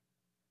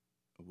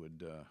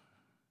would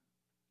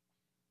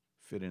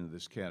fit into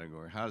this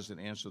category. How does it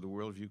answer the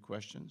worldview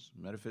questions?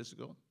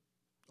 Metaphysical.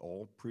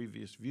 All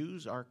previous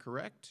views are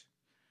correct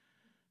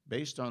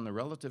based on the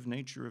relative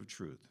nature of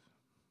truth.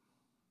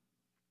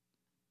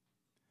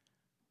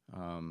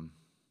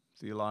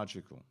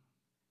 Theological.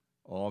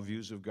 All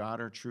views of God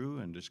are true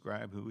and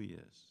describe who he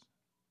is.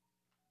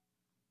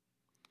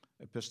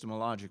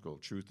 Epistemological.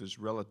 Truth is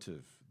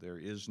relative. There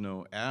is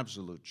no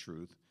absolute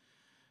truth,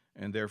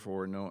 and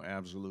therefore no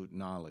absolute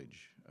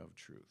knowledge of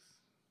truth.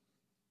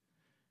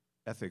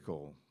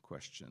 Ethical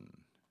question.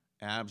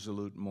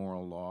 Absolute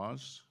moral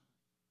laws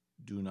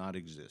do not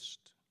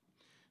exist,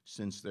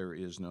 since there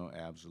is no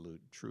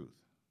absolute truth.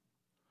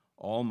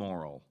 All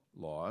moral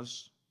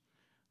laws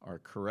are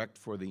correct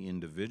for the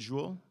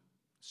individual,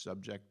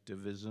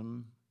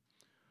 subjectivism,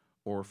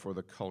 or for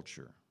the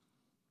culture,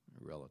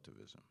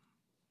 relativism.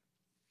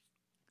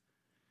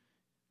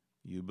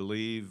 You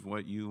believe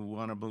what you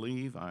want to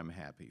believe, I'm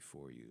happy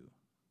for you.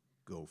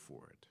 Go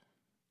for it.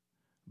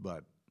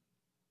 But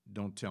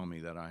don't tell me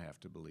that I have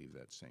to believe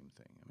that same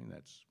thing. I mean,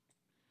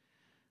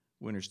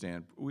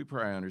 we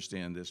probably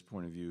understand this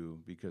point of view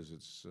because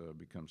it's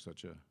become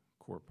such a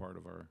core part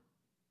of our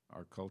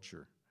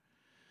culture.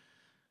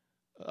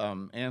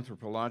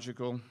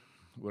 Anthropological,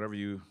 whatever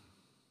you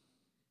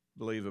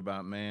believe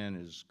about man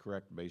is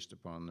correct based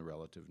upon the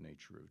relative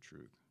nature of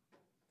truth.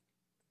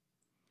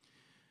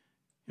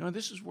 You know,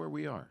 this is where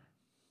we are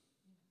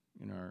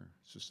in our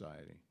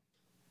society.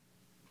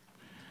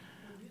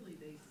 Well, really,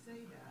 they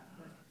say that,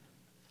 but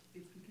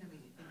it's becoming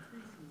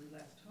increasingly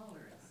less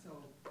tolerant.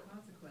 So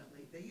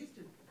consequently, they used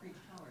to preach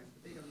tolerance,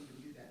 but they don't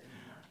even do that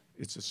anymore.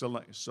 It's a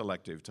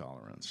selective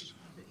tolerance.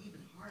 But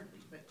even hardly.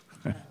 But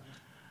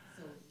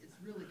so it's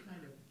really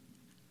kind of,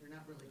 they're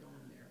not really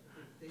going there.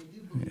 They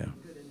do believe in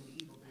good and in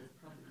evil, but it's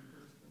probably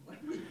worse than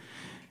what we.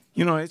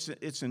 You know,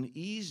 it's an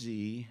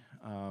easy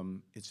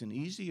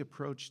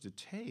approach to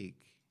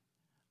take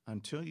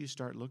until you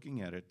start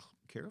looking at it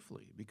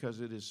carefully, because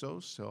it is so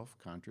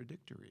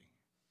self-contradictory.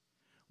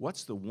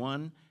 What's the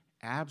one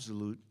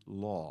absolute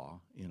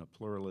law in a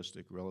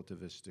pluralistic,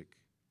 relativistic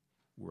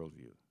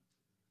worldview?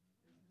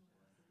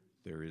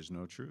 There is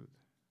no truth.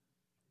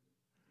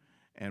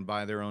 And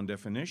by their own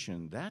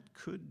definition, that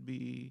could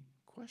be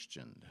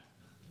questioned.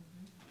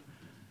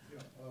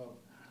 Yeah,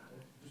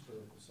 just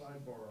a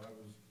sidebar, I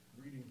was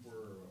reading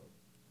where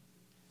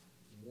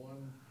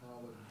one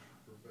college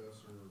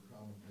professor or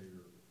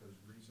commentator has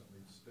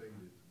recently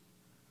stated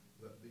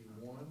that the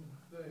one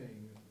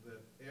thing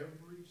that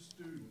every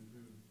student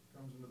who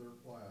comes into their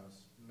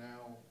class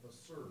now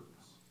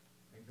asserts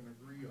and can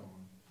agree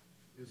on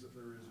is that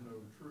there is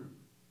no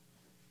truth.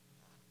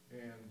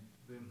 And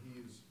then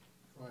he is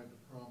trying to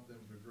prompt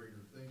them to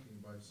greater thinking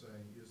by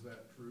saying, is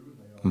that true?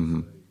 And they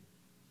all say,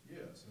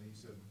 yes. And he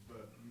said,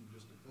 but you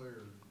just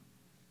declared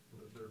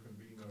that there can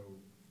be no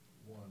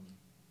one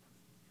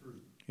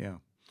truth. Yeah.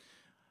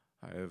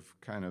 I have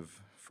kind of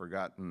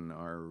forgotten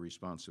our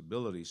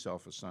responsibility,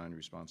 self-assigned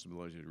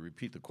responsibility, to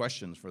repeat the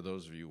questions for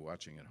those of you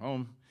watching at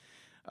home.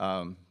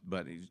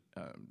 But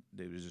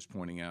David is just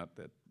pointing out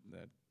that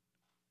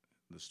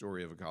the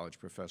story of a college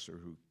professor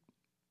who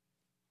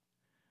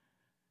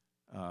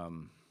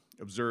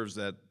observes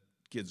that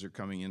kids are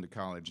coming into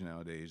college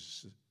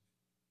nowadays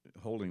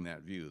holding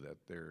that view that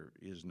there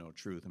is no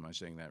truth. Am I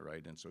saying that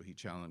right? And so he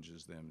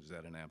challenges them, is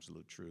that an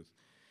absolute truth?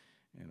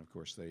 And of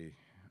course they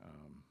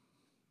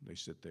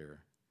sit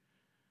there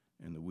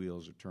and the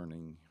wheels are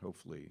turning.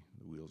 Hopefully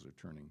the wheels are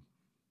turning.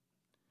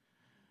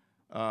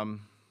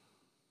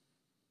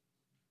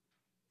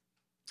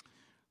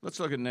 Let's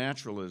look at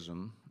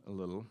naturalism a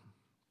little.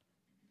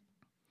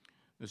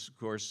 This, of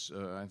course,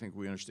 I think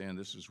we understand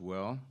this as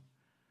well.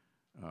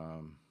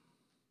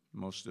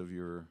 Most of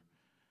your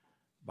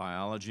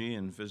biology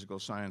and physical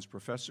science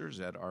professors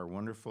at our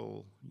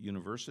wonderful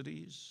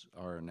universities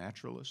are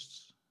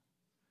naturalists.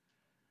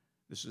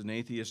 This is an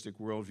atheistic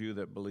worldview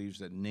that believes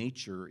that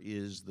nature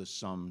is the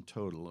sum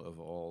total of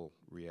all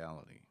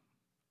reality.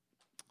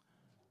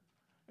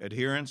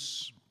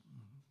 Adherents,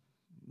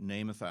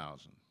 name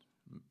 1,000.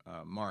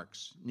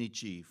 Marx,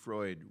 Nietzsche,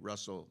 Freud,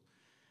 Russell,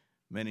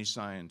 many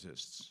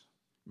scientists.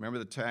 Remember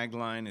the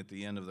tagline at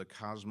the end of the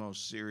Cosmos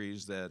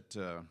series that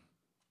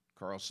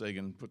Carl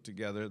Sagan put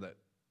together that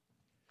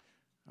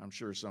I'm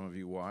sure some of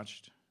you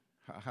watched?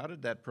 How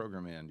did that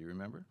program end? Do you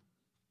remember?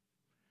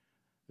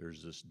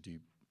 There's this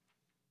deep,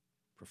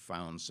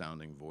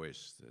 profound-sounding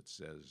voice that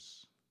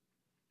says,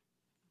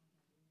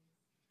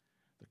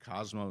 the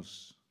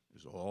cosmos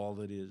is all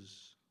that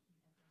is,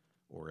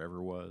 or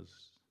ever was,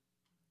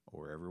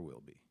 or ever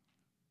will be.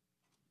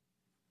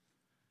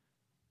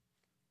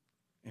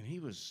 And he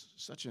was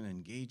such an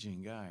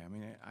engaging guy. I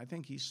mean, I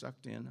think he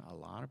sucked in a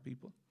lot of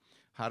people.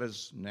 How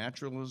does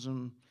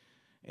naturalism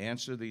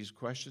answer these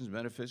questions?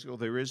 Metaphysical,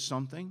 there is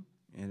something,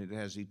 and it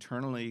has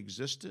eternally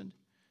existed.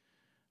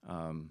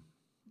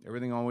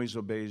 Everything always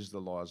obeys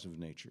the laws of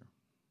nature.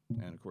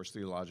 And, of course,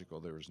 theological,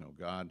 there is no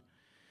God.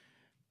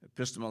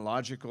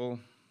 Epistemological,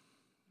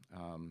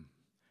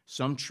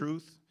 some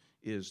truth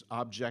is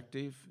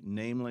objective,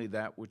 namely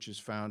that which is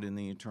found in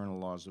the eternal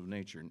laws of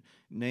nature.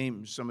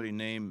 Somebody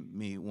name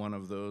me one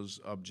of those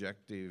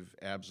objective,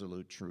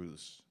 absolute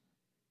truths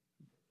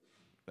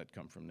that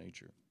come from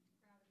nature.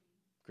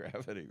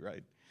 Gravity,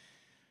 right.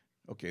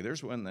 Okay,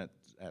 there's one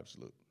that's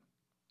absolute.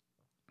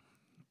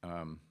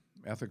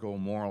 Ethical,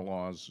 moral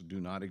laws do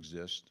not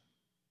exist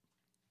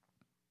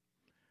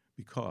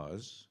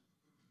because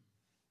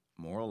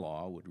moral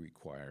law would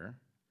require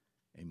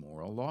a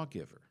moral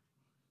lawgiver.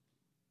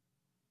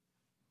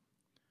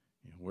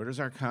 Where does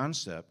our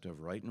concept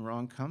of right and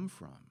wrong come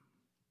from?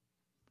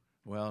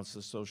 Well, it's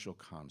a social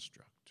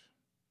construct.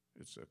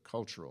 It's a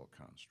cultural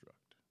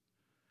construct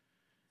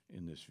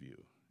in this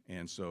view.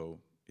 And so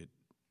it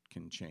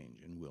can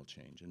change and will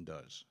change and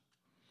does,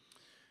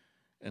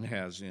 and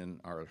has in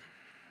our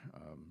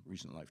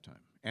recent lifetime.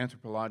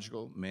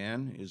 Anthropological,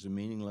 man is a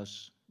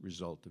meaningless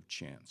result of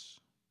chance,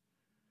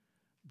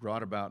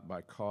 brought about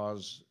by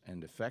cause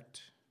and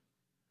effect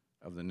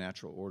of the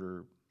natural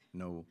order,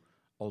 no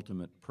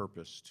ultimate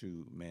purpose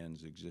to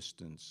man's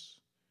existence,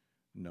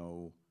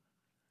 no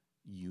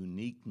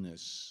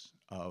uniqueness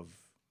of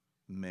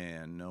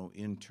man, no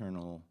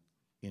internal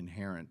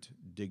inherent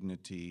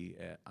dignity,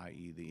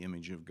 i.e. the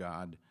image of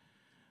God,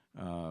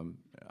 the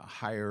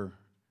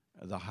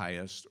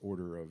highest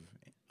order of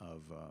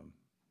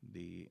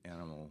the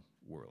animal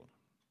world.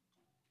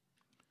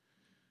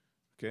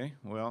 Okay,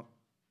 well,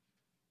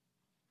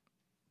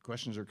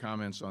 questions or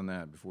comments on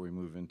that before we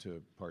move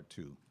into part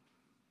 2?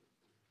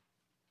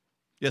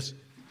 Yes?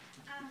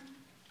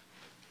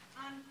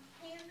 On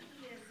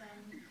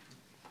pantheism,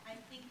 I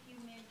think you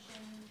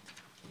mentioned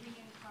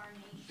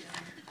reincarnation.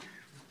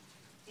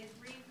 Is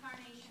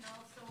reincarnation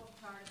also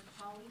a part of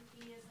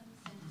polytheism,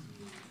 since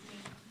you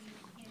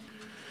make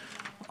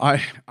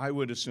Hindus? I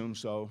would assume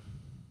so.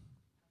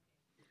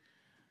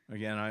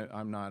 Again,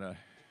 I'm not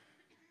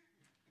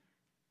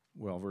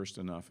well-versed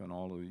enough in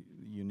all of the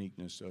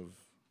uniqueness of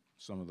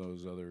some of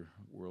those other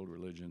world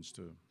religions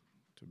to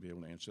be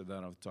able to answer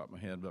that off the top of my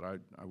head, but I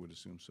would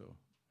assume so.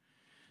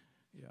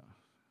 Yeah.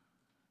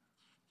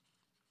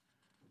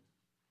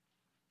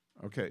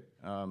 Okay.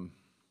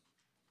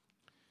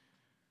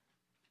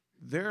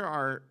 There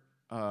are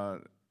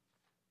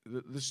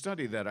the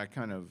study that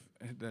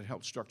that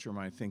helped structure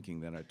my thinking,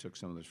 that I took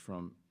some of this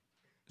from,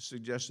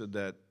 suggested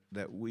that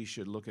we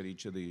should look at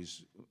each of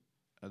these.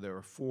 There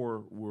are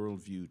 4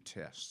 worldview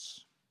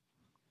tests,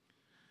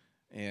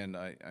 and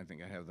I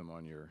think I have them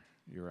on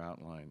your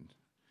outline.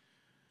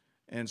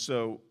 And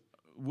so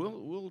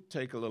we'll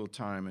take a little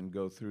time and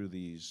go through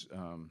these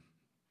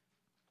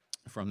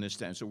from this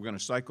stand. So we're going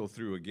to cycle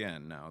through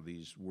again now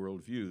these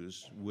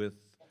worldviews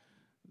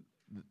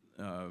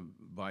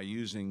by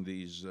using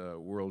these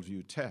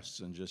worldview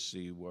tests and just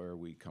see where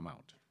we come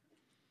out.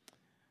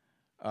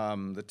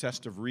 The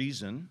test of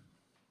reason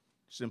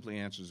simply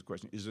answers the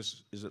question: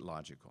 is it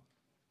logical?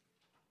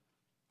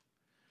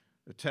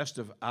 The test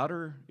of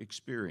outer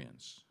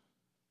experience: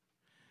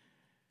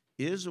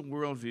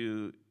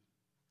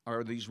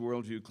 are these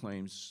worldview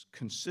claims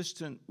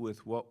consistent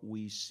with what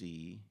we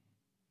see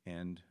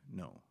and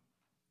know?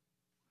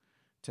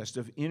 Test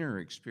of inner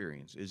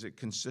experience: is it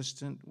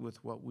consistent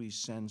with what we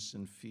sense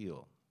and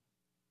feel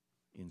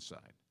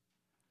inside?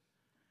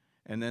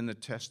 And then the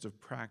test of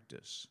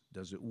practice: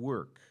 does it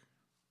work?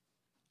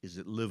 Is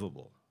it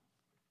livable?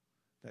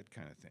 That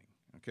kind of thing,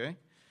 okay?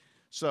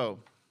 So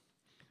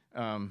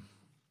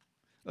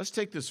let's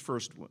take this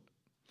first one,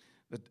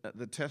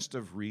 the test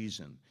of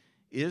reason.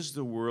 Is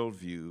the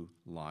worldview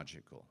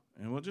logical?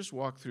 And we'll just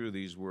walk through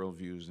these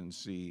worldviews and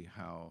see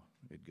how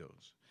it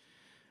goes.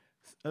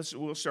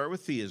 We'll start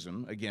with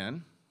theism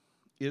again.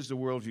 Is the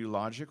worldview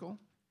logical?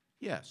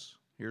 Yes.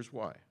 Here's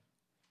why.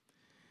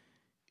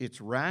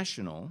 It's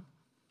rational.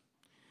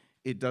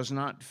 It does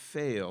not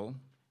fail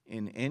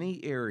in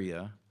any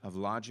area of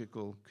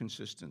logical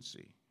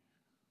consistency.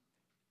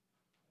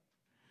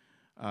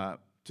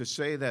 To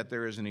say that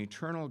there is an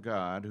eternal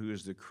God who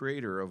is the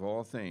creator of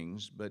all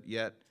things, but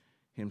yet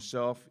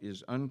himself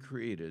is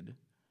uncreated,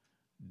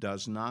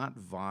 does not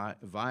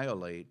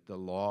violate the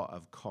law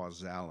of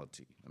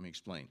causality. Let me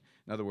explain.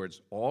 In other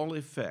words, all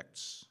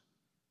effects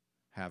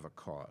have a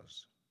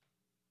cause.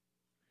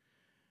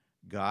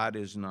 God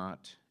is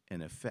not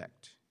an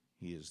effect.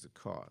 He is the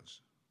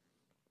cause.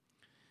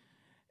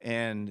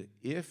 And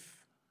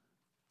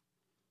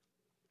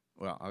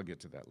I'll get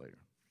to that later.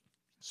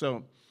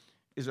 So,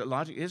 is it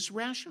logical? It's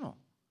rational.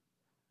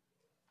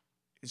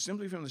 It's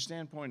simply from the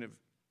standpoint of,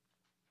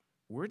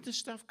 where'd this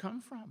stuff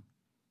come from?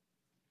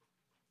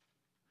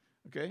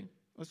 Okay,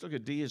 let's look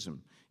at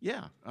deism.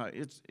 Yeah,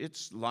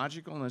 it's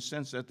logical in the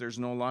sense that there's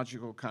no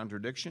logical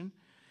contradiction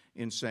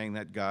in saying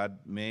that God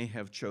may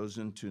have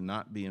chosen to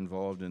not be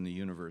involved in the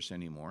universe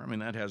anymore. I mean,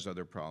 that has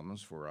other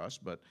problems for us,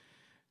 but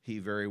he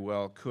very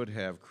well could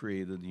have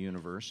created the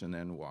universe and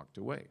then walked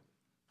away.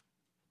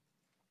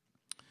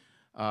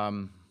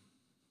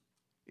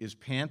 Is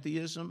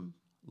pantheism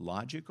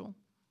logical?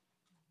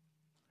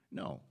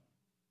 No.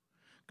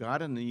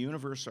 God and the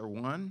universe are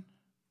one.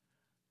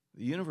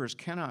 The universe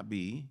cannot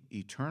be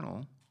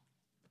eternal.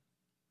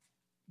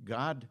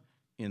 God,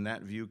 in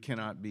that view,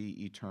 cannot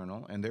be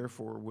eternal and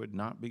therefore would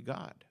not be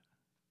God.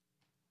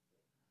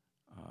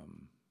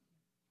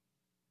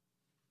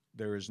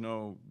 There is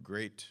no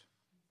great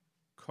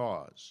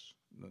cause,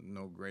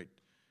 no great,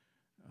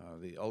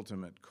 the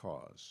ultimate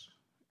cause.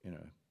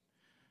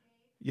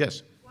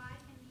 Yes? Why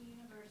can the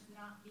universe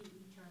not be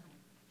eternal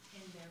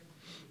in their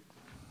view?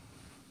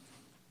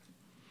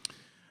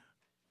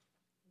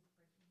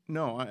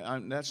 No,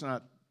 that's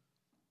not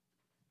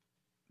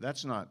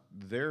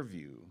their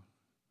view.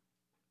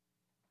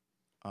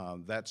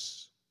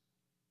 That's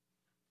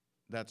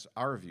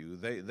our view.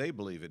 They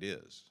believe it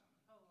is.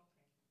 Oh, okay.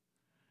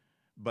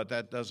 But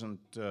that doesn't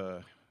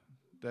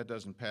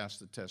pass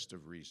the test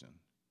of reason.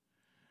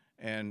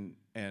 And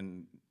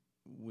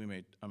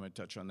I might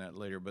touch on that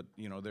later, but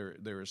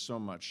there is so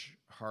much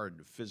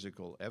hard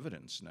physical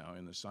evidence now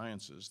in the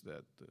sciences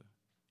that the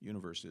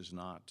universe is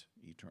not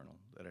eternal,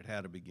 that it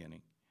had a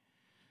beginning.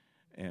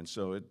 And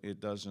so it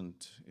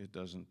doesn't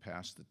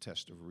pass the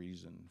test of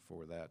reason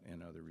for that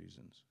and other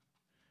reasons.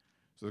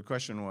 So the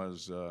question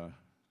was,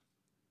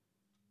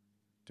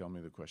 tell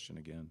me the question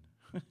again.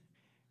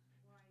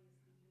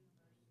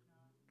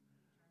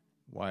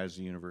 Why is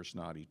the universe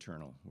not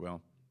eternal?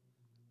 Well,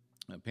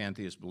 a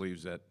pantheist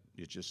believes that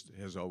it just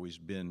has always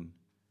been.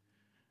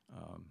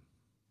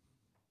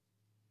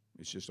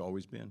 It's just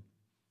always been.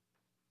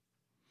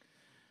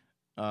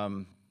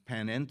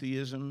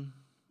 Panentheism,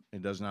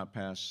 it does not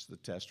pass the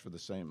test for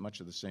much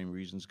of the same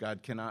reasons.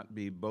 God cannot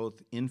be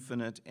both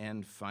infinite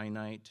and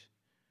finite.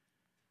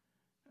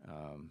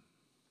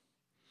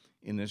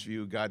 In this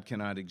view, God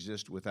cannot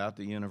exist without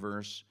the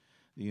universe.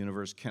 The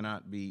universe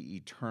cannot be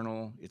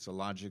eternal. It's a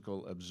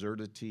logical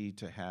absurdity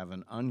to have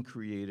an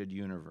uncreated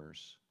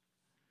universe.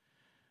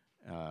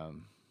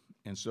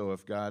 And so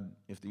if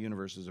the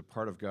universe is a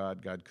part of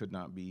God, God could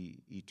not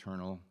be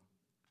eternal.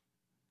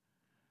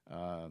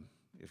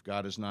 If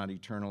God is not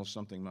eternal,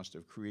 something must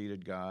have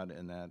created God,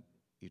 and that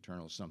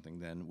eternal something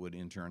then would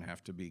in turn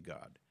have to be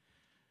God.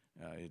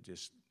 It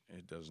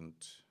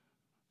doesn't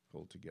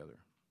hold together.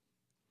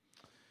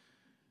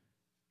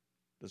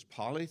 Does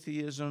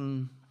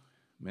polytheism,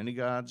 many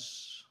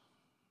gods,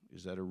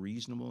 is that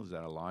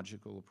a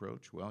logical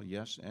approach? Well,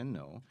 yes and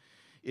no.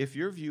 If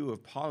your view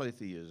of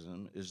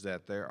polytheism is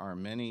that there are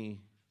many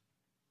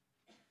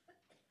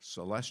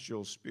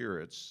celestial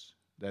spirits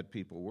that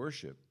people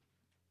worship,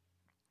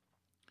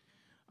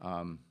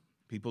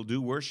 people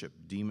do worship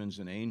demons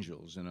and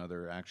angels and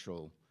other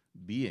actual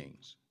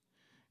beings.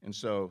 And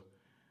so,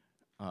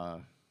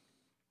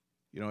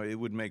 it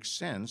would make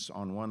sense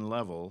on one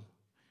level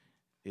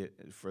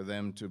for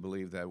them to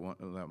believe that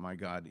my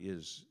God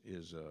is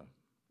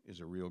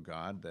a real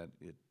God, that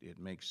it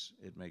makes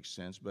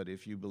sense. But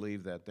if you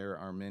believe that there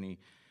are many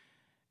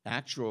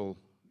actual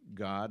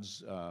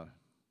gods,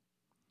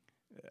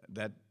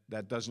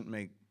 that doesn't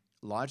make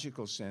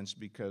logical sense,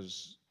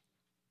 because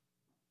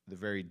the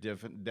very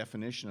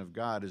definition of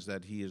God is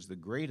that he is the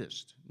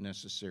greatest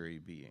necessary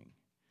being.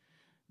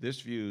 This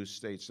view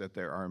states that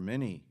there are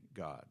many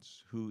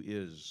gods,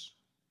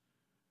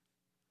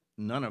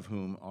 none of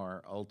whom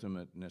are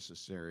ultimate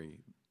necessary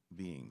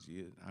beings.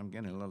 I'm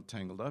getting a little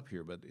tangled up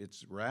here, but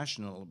it's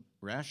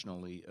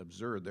rationally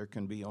absurd. There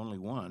can be only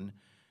one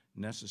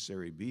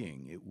necessary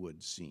being, it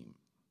would seem.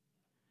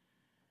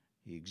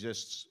 He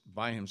exists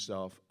by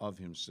himself, of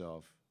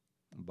himself,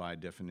 by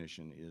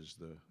definition is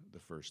the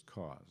first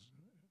cause.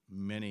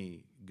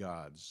 Many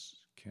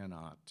gods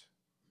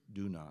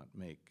do not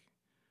make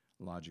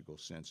logical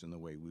sense in the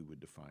way we would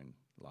define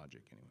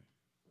logic anyway.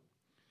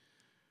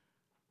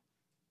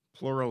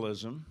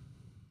 Pluralism,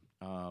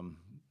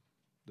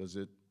 does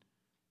it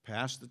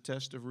pass the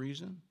test of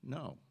reason?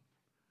 No.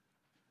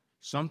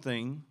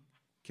 Something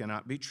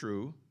cannot be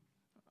true,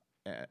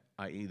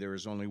 i.e. there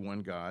is only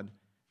one God,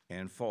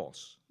 and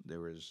false.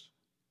 There is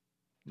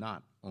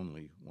not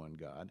only one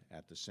God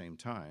at the same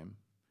time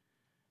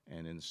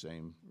and in the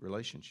same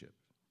relationship.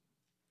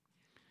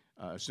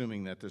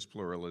 Assuming that this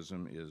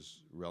pluralism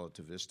is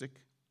relativistic.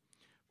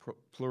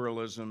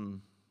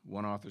 Pluralism,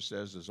 one author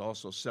says, is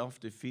also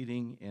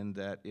self-defeating in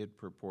that it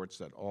purports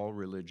that all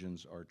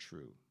religions are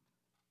true.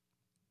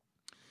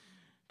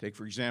 Take,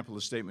 for example,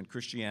 the statement,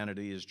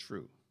 Christianity is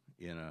true.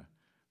 In a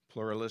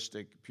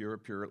pluralistic,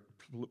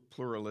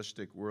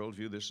 pluralistic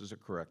worldview, this is a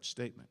correct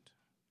statement.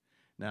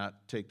 Now,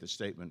 take the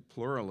statement,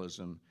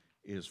 pluralism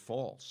is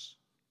false.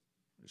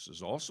 This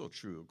is also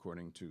true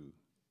according to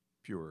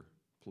pure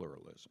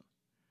pluralism.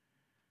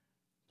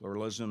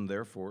 Pluralism,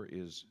 therefore,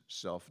 is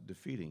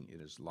self-defeating.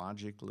 It is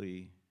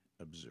logically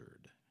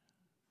absurd.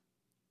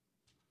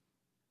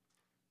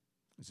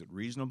 Is it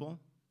reasonable?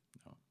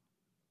 No.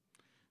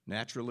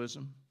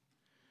 Naturalism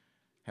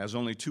has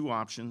only two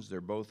options. They're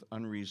both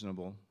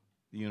unreasonable.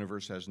 The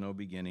universe has no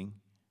beginning,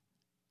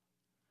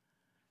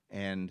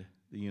 and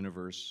the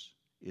universe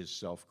is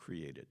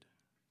self-created.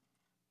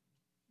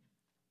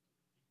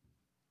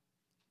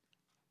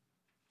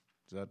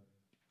 Does that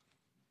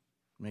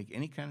make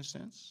any kind of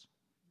sense?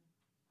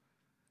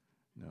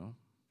 No.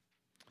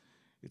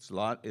 It's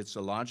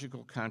a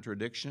logical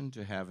contradiction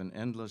to have an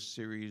endless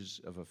series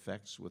of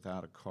effects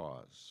without a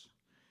cause.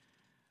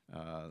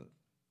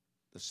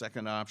 The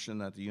second option,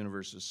 that the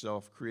universe is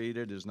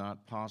self-created, is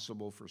not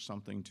possible for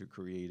something to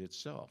create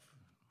itself.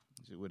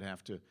 It would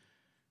have to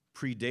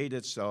predate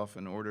itself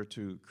in order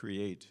to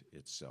create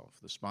itself.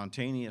 The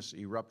spontaneous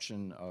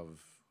eruption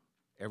of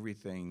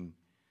everything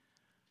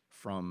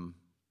from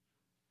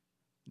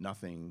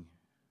nothing,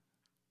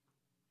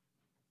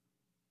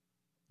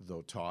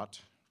 though taught,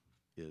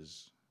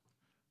 is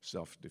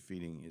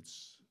self-defeating.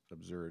 It's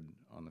absurd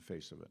on the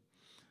face of it.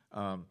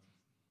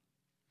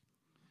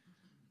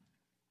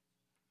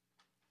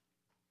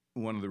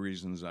 One of the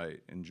reasons I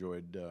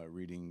enjoyed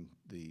reading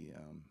the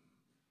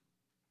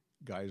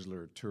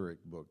Geisler-Turek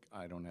book,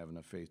 I Don't Have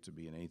Enough Faith to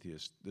Be an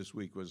Atheist, this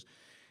week was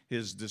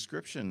his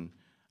description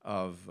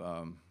of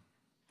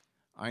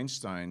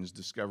Einstein's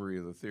discovery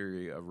of the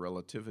theory of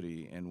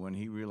relativity, and when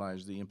he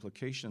realized the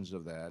implications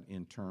of that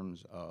in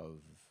terms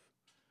of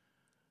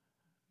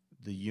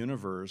the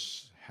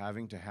universe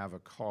having to have a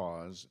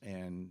cause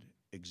and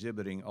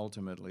exhibiting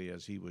ultimately,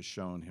 as he was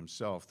shown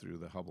himself through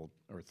the Hubble,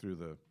 or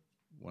through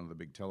one of the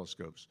big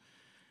telescopes,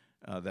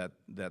 that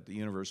the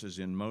universe is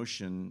in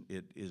motion,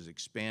 it is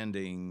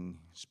expanding,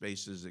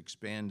 space is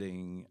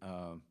expanding.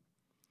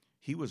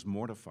 He was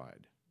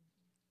mortified.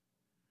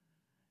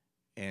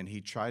 And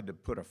he tried to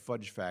put a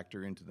fudge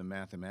factor into the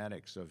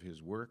mathematics of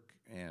his work,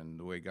 and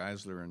the way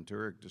Geisler and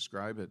Turek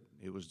describe it,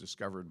 it was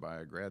discovered by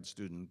a grad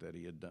student that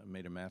he had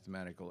made a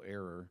mathematical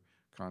error,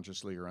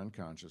 consciously or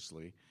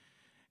unconsciously.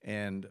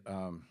 And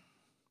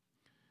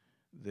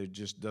there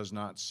just does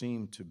not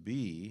seem to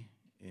be,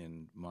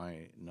 in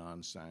my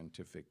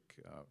non-scientific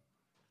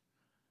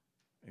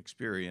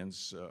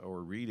experience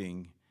or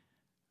reading,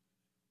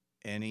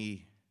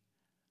 any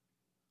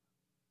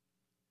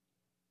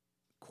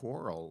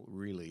quarrel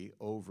really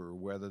over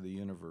whether the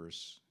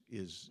universe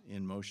is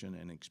in motion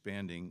and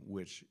expanding,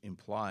 which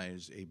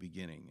implies a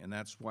beginning. And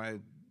that's why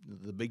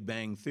the Big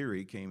Bang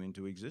Theory came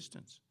into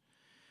existence.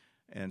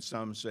 And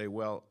some say,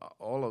 well,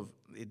 all of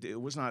it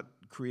was not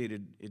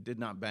created, it did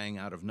not bang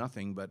out of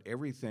nothing, but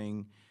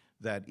everything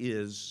that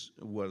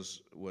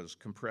was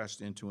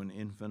compressed into an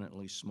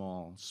infinitely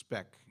small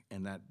speck,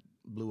 and that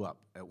blew up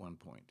at one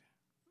point.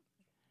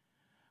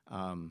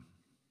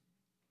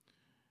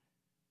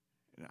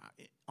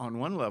 On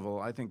one level,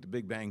 I think the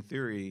Big Bang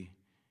Theory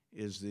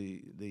is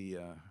the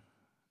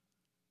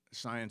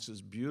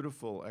science's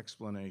beautiful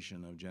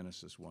explanation of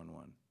Genesis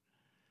 1:1.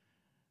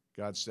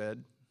 God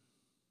said,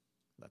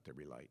 "Let there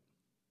be light."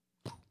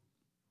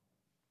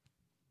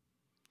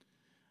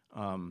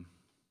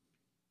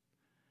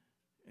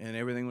 And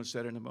everything was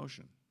set into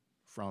motion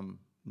from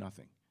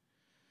nothing.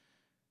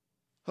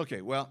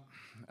 Okay, well,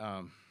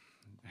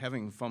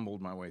 having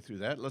fumbled my way through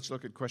that, let's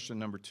look at question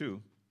number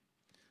 2.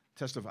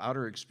 Test of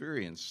outer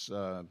experience.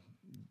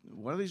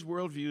 What do these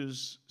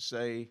worldviews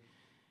say,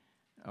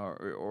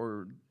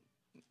 or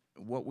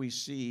what we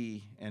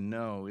see and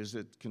know, is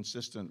it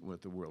consistent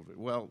with the worldview?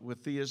 Well,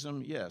 with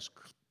theism, yes.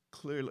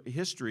 Clearly,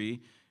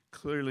 history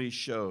clearly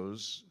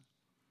shows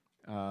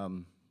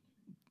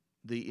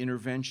the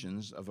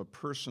interventions of a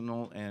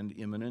personal and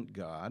immanent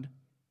God.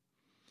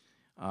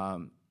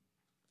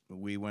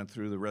 We went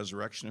through the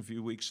resurrection a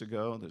few weeks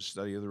ago, the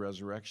study of the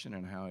resurrection,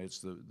 and how it's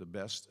the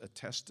best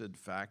attested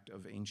fact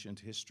of ancient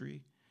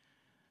history.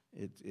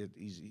 It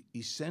is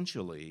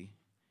essentially,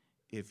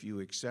 if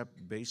you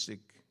accept basic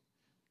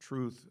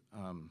truth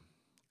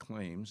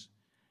claims,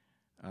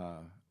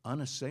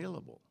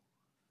 unassailable.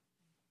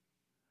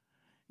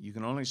 You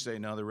can only say,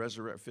 now,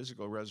 the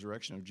physical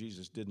resurrection of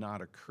Jesus did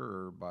not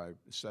occur by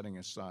setting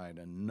aside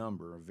a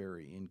number of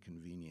very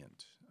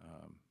inconvenient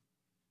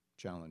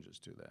challenges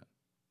to that.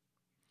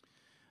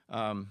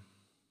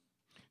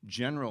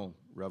 General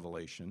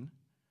revelation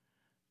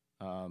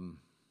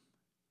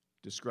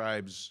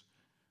describes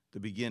the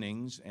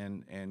beginnings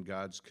and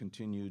God's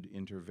continued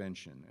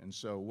intervention. And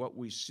so what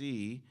we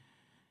see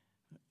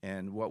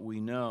and what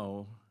we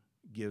know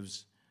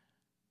gives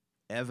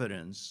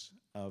evidence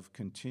of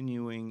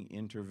continuing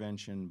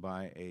intervention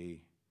by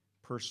a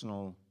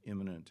personal,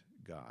 immanent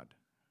God.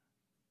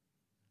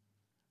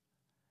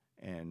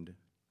 And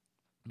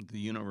the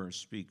universe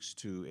speaks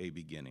to a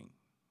beginning.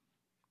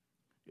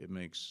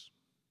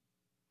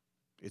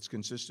 It's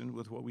consistent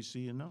with what we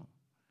see and know.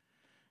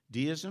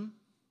 Deism?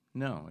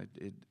 No,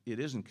 it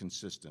isn't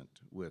consistent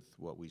with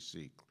what we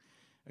see.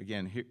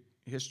 Again,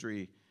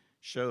 history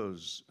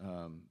shows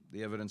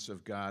the evidence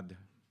of God's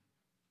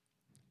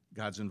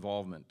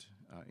involvement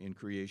in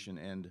creation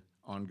and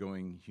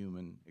ongoing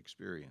human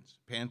experience.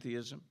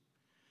 Pantheism?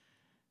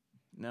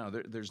 No,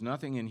 there's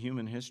nothing in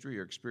human history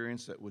or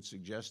experience that would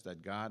suggest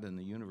that God and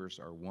the universe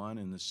are one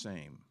and the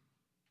same.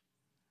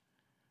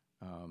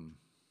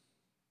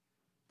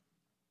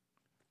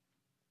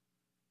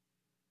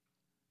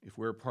 If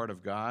we're a part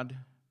of God,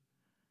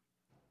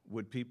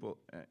 would people,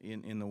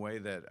 in the way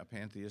that a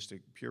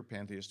pure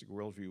pantheistic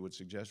worldview would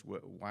suggest,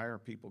 why are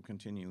people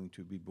continuing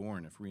to be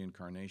born if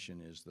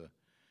reincarnation is the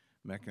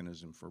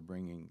mechanism for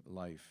bringing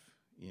life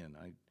in?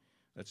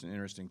 That's an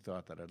interesting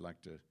thought that I'd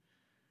like to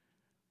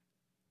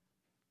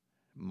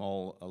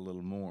mull a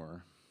little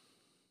more.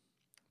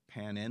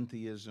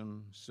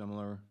 Panentheism,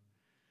 similar.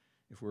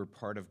 If we're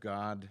part of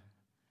God,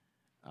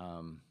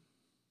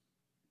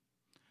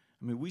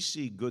 we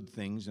see good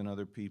things in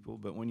other people,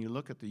 but when you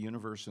look at the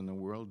universe and the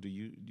world, do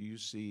you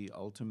see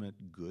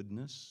ultimate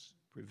goodness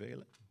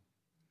prevailing?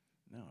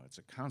 No, it's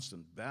a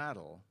constant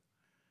battle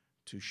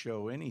to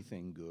show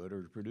anything good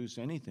or to produce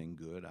anything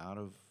good out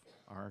of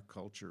our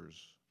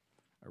cultures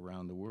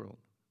around the world.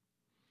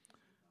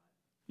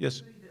 Yes?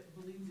 Somebody that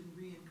believes in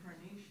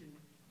reincarnation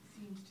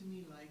seems to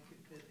me like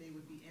that they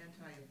would be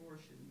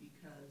anti-abortion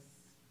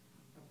because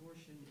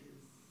abortion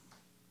is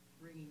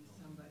bringing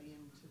somebody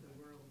into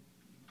the world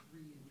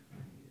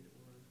reincarnated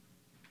or...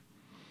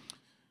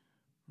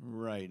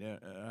 Right.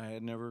 I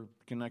had never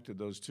connected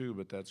those two,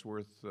 but that's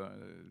worth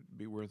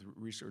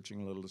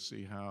researching a little to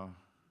see how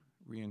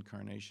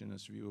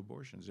reincarnationists view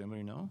abortion. Does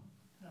anybody know?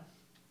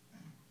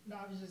 No,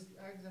 I was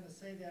going to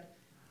say that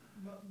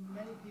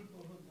many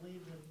people who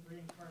believe in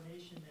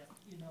reincarnation that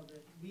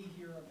we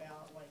hear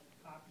about, like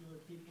popular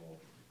people,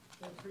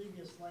 their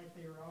previous life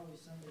they were always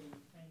somebody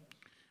famous.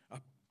 A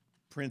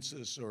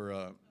princess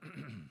or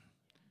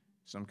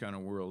some kind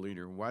of world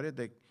leader. Why did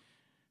they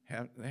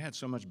had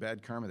so much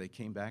bad karma they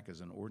came back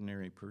as an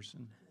ordinary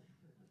person?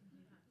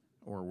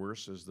 Or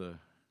worse, as the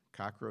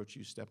cockroach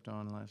you stepped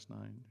on last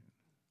night?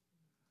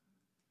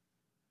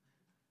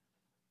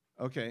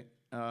 Okay.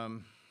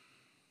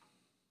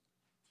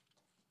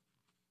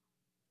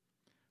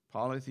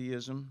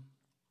 Polytheism.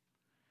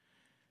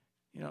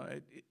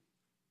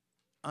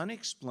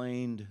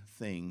 Unexplained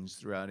things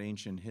throughout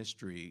ancient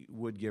history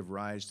would give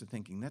rise to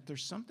thinking that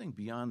there's something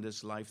beyond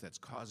this life that's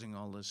causing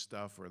all this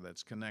stuff or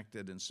that's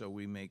connected, and so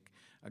we make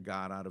a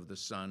god out of the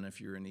sun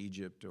if you're in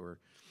Egypt. Or,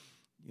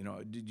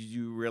 did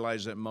you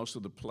realize that most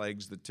of the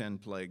plagues, the 10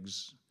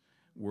 plagues,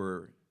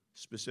 were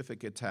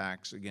specific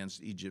attacks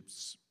against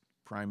Egypt's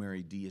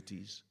primary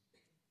deities?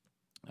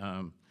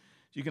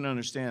 You can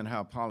understand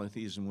how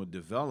polytheism would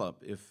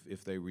develop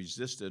if they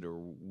resisted or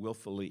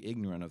willfully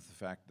ignorant of the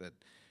fact that,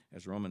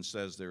 as Romans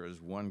says, there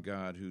is one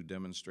God who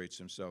demonstrates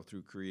himself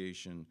through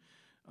creation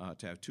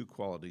to have two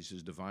qualities,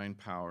 his divine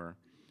power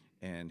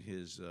and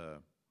his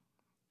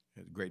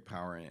great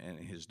power and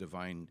his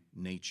divine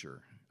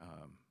nature.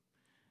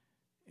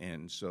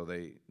 And so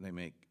they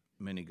make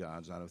many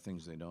gods out of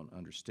things they don't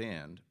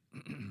understand.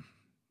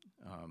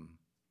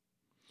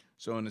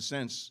 So in a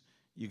sense,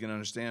 you can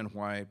understand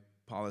why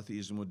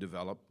polytheism would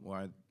develop,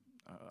 why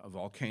a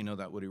volcano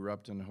that would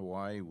erupt in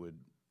Hawaii would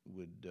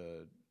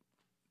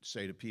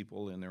say to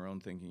people in their own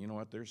thinking, you know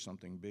what, there's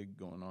something big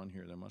going on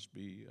here. There must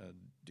be a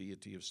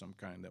deity of some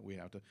kind that we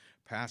have to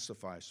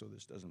pacify so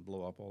this doesn't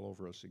blow up all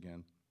over us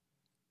again.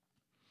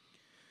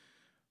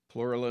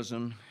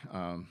 Pluralism,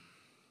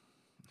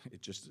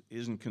 it just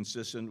isn't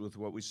consistent with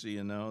what we see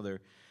and know.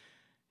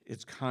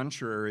 It's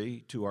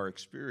contrary to our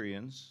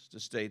experience to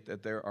state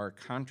that there are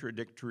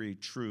contradictory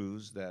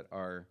truths that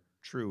are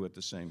true at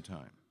the same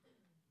time.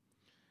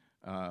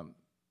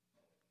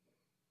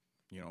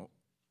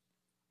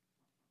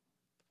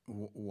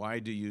 Why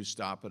do you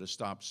stop at a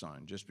stop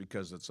sign? Just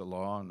because it's a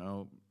law?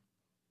 No.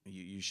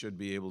 You should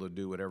be able to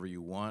do whatever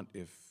you want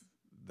if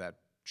that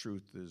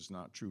truth is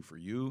not true for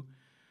you.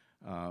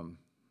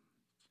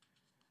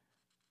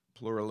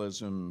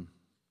 Pluralism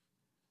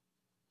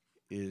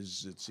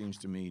is, it seems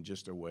to me,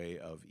 just a way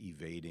of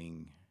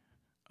evading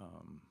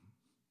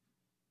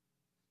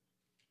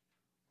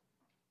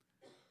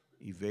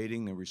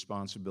the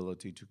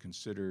responsibility to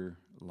consider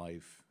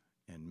life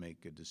and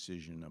make a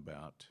decision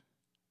about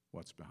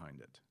what's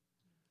behind it.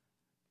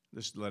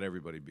 Just let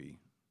everybody be.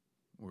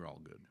 We're all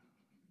good.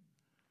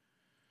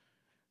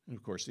 And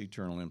of course, the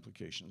eternal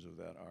implications of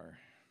that are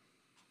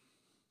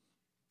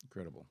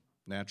incredible.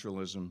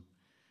 Naturalism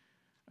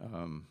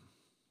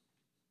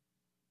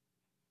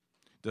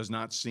does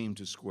not seem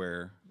to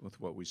square with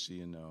what we see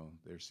and know.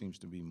 There seems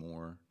to be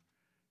more,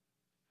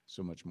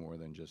 so much more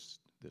than just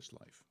this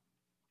life.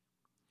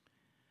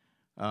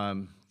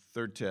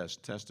 Third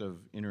test of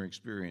inner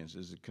experience.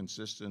 Is it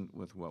consistent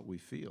with what we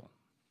feel?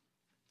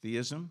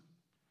 Theism?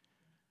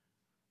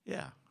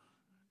 Yeah.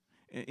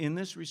 In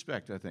this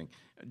respect, I think.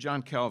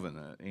 John Calvin,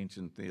 an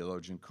ancient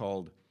theologian,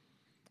 called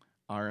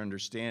our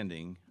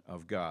understanding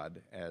of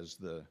God as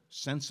the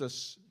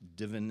sensus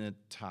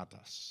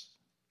divinitatis,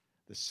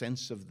 the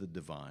sense of the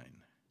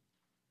divine.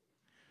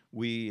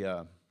 We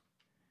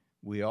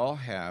all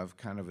have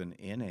kind of an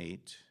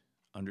innate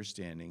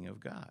understanding of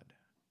God.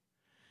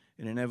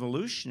 In an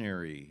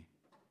evolutionary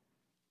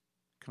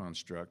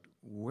construct,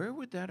 where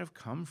would that have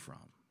come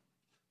from?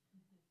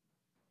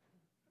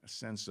 A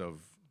sense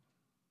of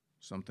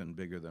something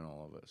bigger than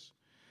all of us.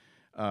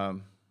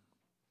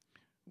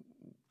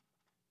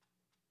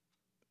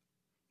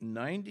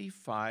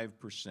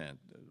 95%,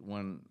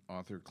 one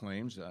author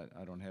claims,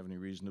 I don't have any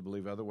reason to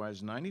believe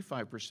otherwise,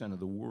 95% of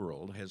the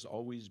world has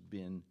always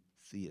been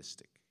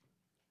theistic.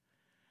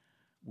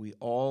 We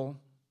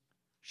all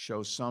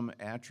show some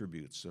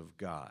attributes of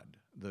God,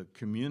 the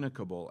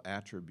communicable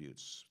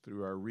attributes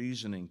through our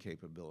reasoning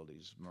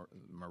capabilities,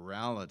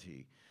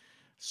 morality,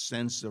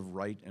 sense of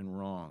right and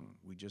wrong.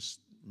 We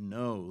just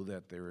know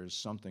that there is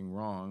something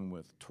wrong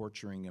with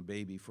torturing a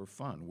baby for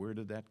fun. Where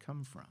did that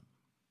come from?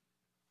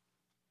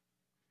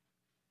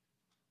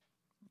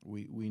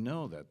 We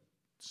know that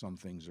some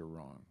things are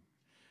wrong.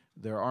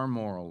 There are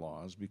moral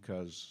laws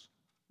because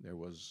there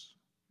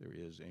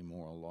is a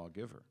moral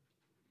lawgiver.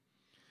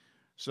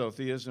 So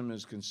theism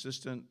is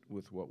consistent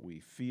with what we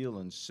feel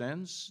and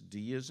sense.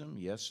 Deism,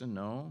 yes and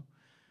no.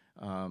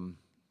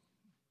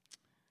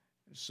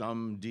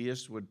 Some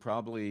deists would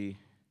probably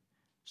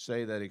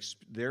say that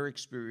their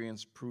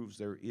experience proves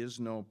there is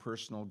no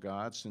personal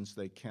God, since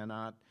they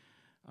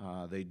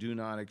do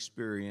not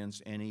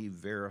experience any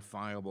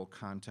verifiable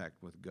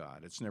contact with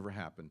God. It's never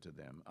happened to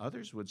them.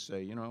 Others would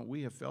say,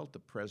 we have felt the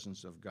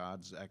presence of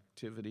God's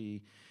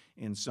activity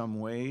in some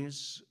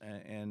ways,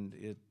 and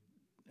it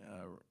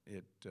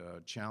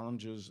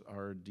challenges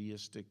our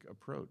deistic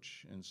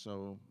approach. And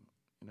so,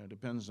 it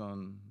depends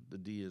on the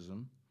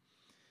deism.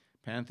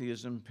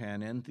 Pantheism,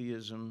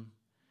 panentheism.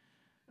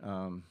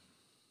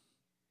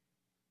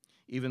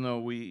 Even though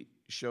we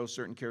show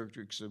certain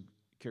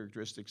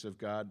characteristics of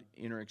God,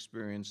 inner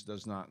experience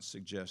does not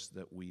suggest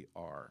that we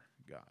are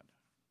God.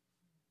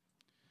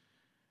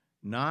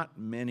 Not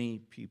many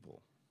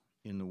people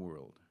in the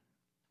world,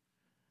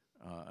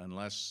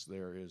 unless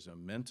there is a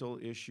mental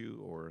issue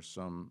or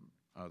some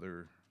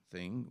other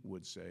thing,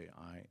 would say,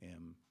 I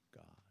am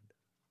God.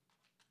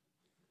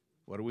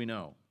 What do we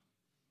know?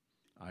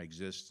 I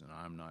exist and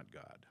I'm not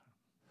God.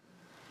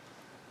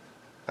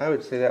 I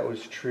would say that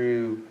was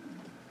true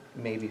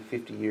maybe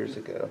 50 years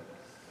ago.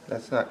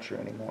 That's not true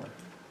anymore.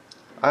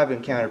 I've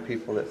encountered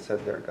people that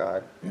said they're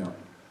God. Yeah.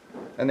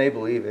 And they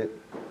believe it.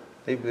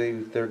 They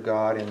believe they're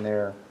God and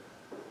they're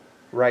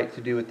right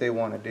to do what they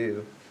want to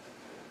do.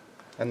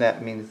 And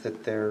that means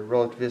that they're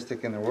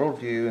relativistic in their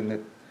worldview, and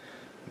that,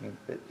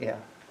 but yeah.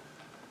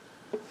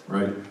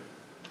 Right.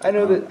 I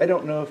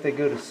don't know if they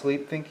go to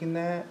sleep thinking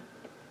that,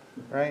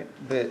 right?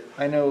 But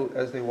I know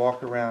as they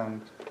walk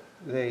around,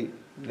 they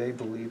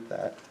believe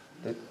that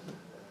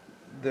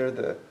they're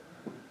the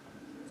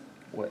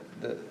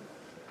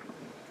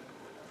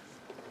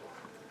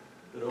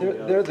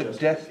they're the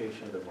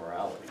justification of the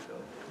morality, though.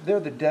 they're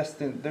the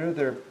destined. They're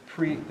their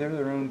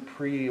own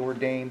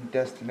preordained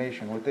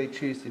destination. What they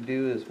choose to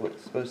do is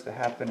what's supposed to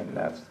happen, and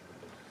that's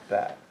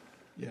that.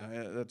 Yeah,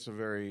 that's a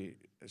very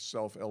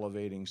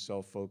self-elevating,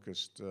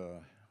 self-focused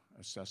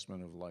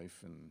assessment of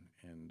life,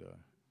 and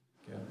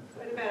yeah.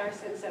 What about our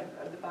sense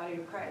of the body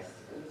of Christ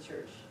in the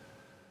church?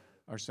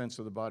 Our sense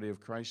of the body of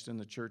Christ in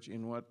the church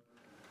in what?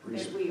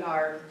 That we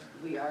are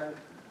the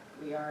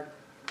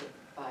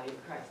body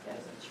of Christ as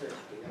a church.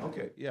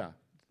 Okay, yeah.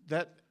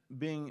 That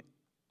being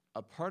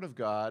a part of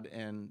God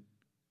and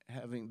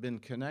having been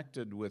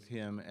connected with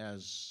Him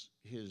as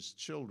His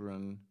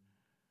children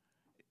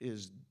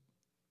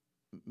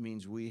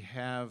means we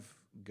have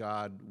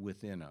God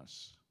within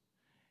us,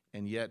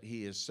 and yet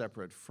He is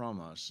separate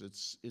from us.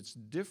 It's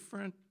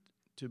different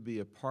to be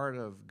a part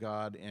of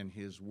God and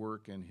His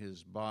work and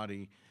His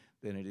body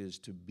than it is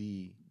to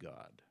be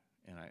God.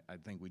 And I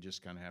think we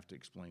just kind of have to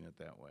explain it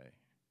that way.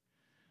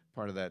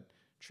 Part of that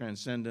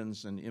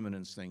transcendence and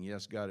immanence thing.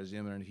 Yes, God is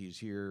immanent. He's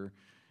here.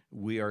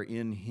 We are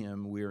in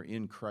Him. We are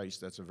in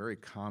Christ. That's a very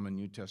common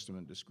New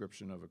Testament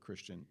description of a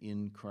Christian,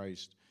 in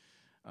Christ.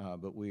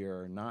 But we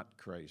are not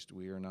Christ.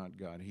 We are not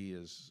God. He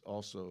is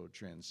also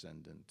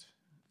transcendent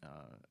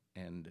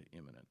and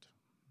immanent.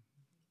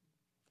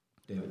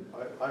 David?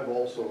 I've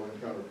also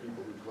encountered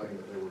people who claim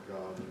that they were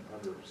God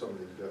under some of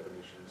these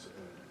definitions,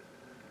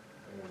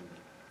 and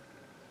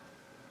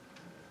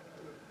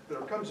there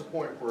comes a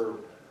point where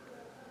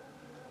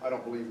I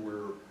don't believe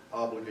we're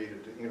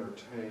obligated to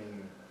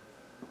entertain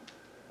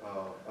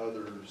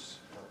others'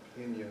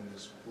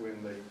 opinions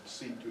when they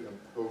seek to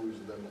impose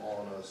them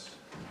on us,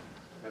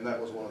 and that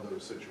was one of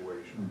those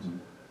situations. Mm-hmm.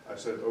 I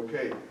said,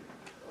 okay,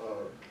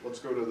 let's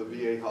go to the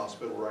VA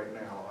hospital right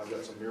now. I've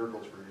got some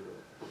miracles for you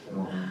to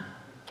perform.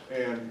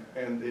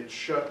 And it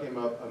shut him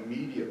up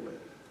immediately,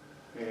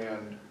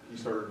 and he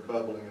started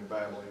bubbling and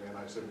babbling, and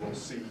I said, well,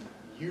 see,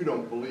 you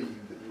don't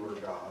believe that you are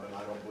God, and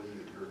I don't believe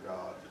that you're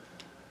God,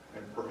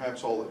 and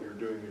perhaps all that you're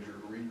doing is you're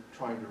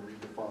trying to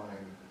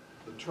redefine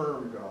the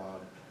term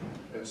God.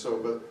 And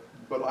so,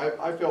 but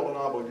I felt an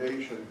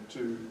obligation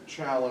to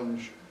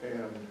challenge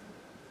and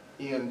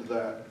end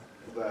that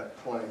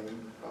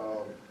claim.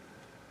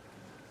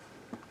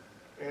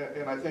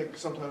 And I think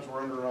sometimes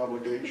we're under an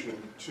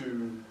obligation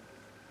to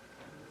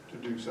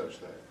do such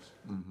things.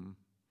 Mm-hmm.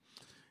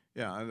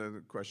 Yeah,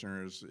 the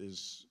questioner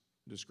is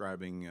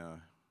describing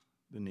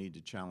the need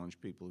to challenge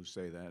people who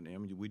say that. I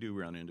mean, we do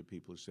run into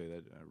people who say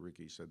that.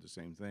 Ricky said the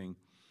same thing.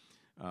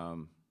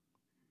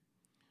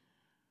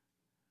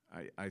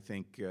 I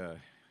think, I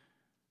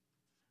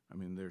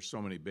mean, there's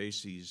so many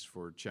bases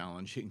for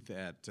challenging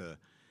that,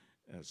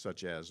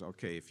 such as,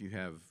 okay, if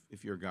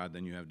you're God,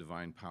 then you have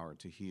divine power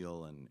to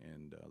heal,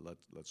 and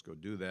let's go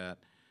do that.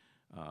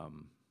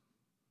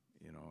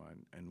 You know,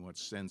 and what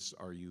sense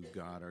are you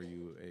God? Are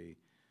you a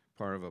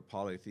part of a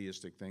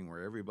polytheistic thing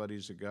where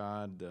everybody's a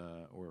god,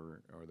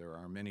 or there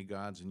are many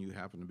gods and you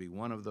happen to be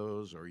one of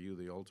those, or you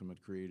the ultimate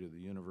creator of the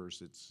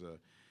universe. It's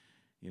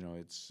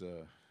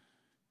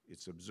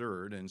it's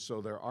absurd. And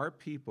so there are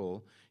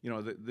people,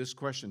 this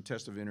question,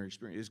 test of inner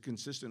experience, is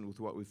consistent with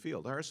what we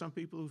feel. There are some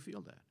people who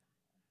feel that,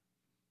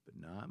 but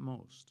not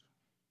most.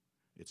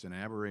 It's an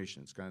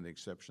aberration. It's kind of the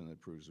exception that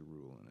proves the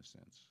rule in a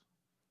sense.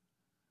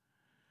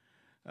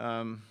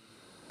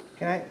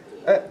 Can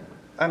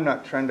I'm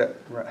not trying to,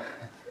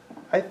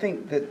 I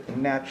think that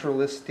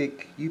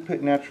naturalistic, you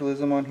put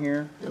naturalism on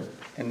here,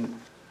 and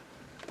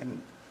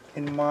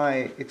in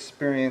my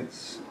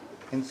experience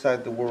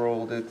inside the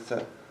world, it's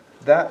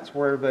that's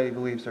where everybody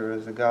believes there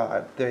is a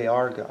God. They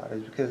are God,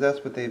 is because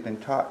that's what they've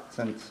been taught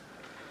since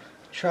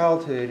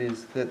childhood,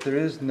 is that there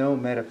is no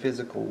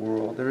metaphysical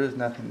world. There is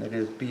nothing that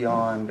is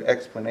beyond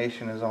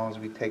explanation as long as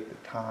we take the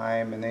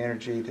time and the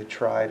energy to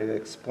try to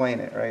explain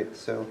it, right?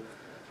 So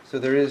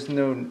there is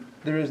no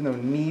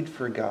need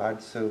for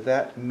God, so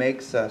that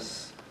makes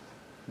us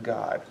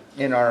God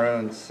in our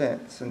own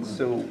sense. And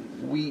so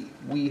we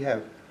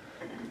have,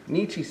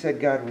 Nietzsche said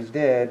God was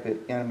dead, but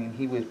I mean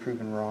he was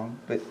proven wrong.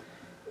 But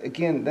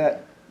again,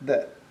 that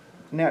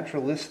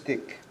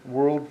naturalistic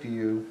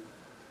worldview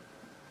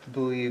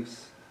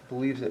believes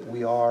that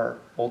we are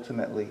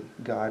ultimately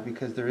God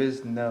because there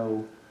is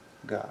no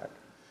God.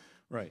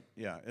 Right,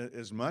 yeah.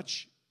 As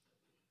much,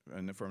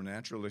 and from a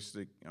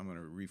naturalistic, I'm going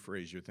to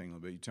rephrase your thing a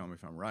little bit, you tell me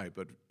if I'm right,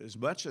 but as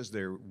much as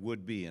there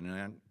would be in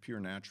a pure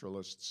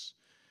naturalist's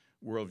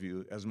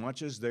worldview, as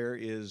much as there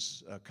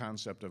is a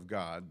concept of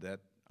God,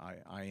 that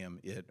I am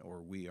it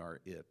or we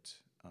are it.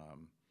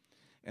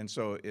 And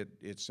so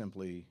it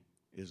simply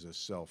is a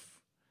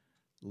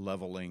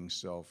self-leveling,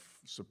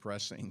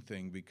 self-suppressing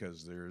thing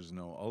because there is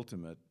no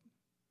ultimate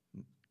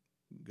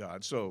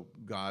God. So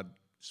God,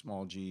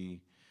 small g,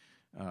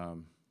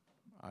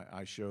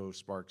 I show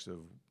sparks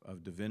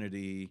of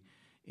divinity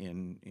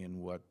in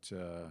what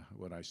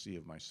I see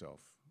of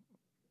myself.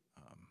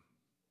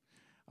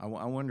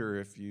 I wonder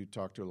if you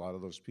talk to a lot of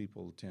those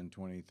people 10,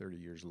 20, 30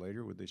 years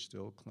later, would they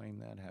still claim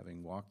that,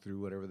 having walked through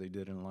whatever they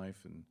did in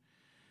life and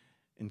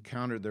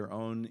encountered their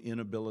own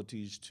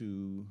inabilities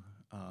to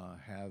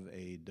have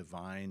a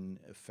divine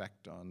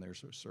effect on their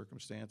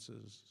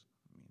circumstances?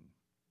 I mean,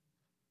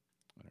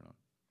 I don't know.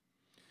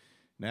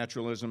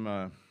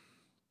 Naturalism,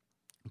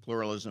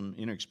 pluralism,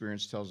 inner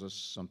experience tells us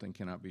something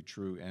cannot be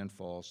true and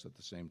false at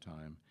the same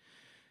time.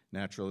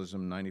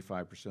 Naturalism,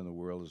 95% of the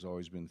world has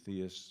always been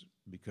theists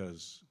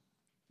because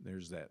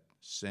there's that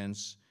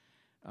sense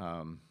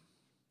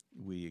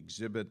we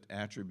exhibit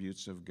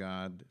attributes of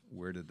God.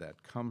 Where did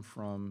that come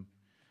from?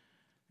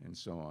 And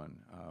so on.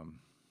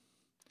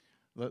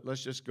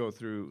 Let's just go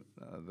through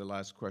the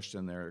last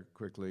question there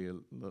quickly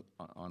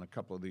on a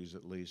couple of these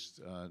at least.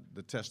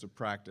 The test of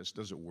practice,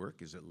 does it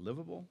work? Is it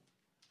livable?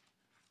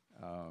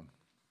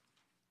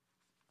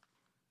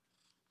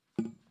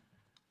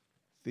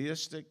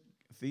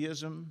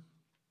 Theism,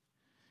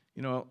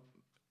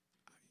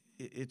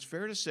 it's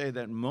fair to say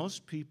that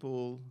most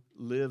people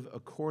live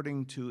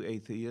according to a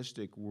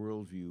theistic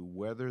worldview,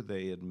 whether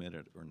they admit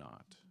it or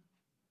not.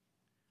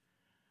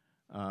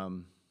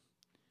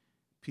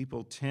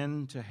 People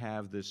tend to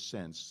have this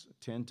sense,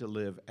 tend to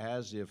live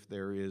as if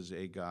there is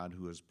a God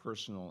who is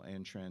personal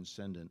and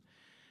transcendent.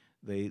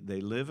 They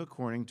live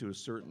according to a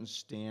certain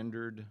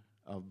standard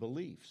of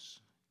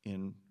beliefs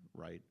in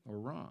right or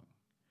wrong.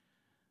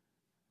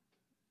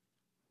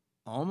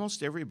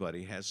 Almost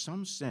everybody has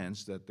some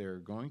sense that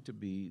there's going to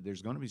be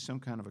some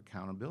kind of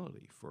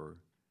accountability for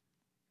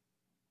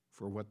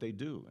what they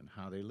do and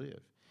how they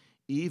live,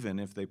 even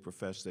if they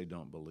profess they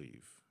don't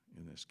believe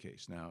in this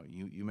case. Now,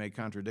 you may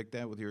contradict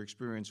that with your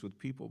experience with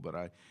people, but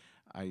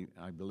I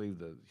believe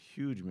the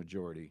huge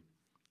majority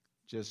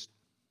there's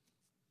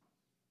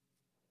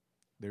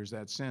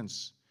that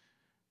sense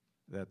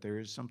that there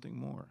is something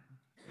more.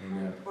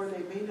 Or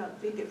they may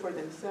not think it for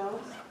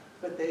themselves,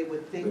 but they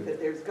would think that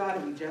there's got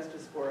to be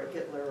justice for a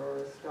Hitler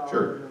or a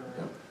Stalin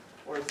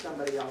or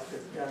somebody else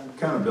has done.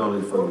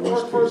 Accountability for the Or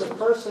worst for case. the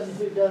person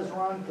who does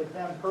wrong to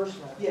them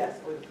personally. Yes,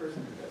 or the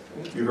person who does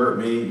it. You hurt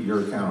me,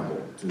 you're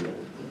accountable to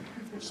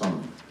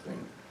something.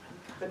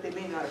 But they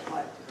may not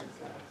apply it to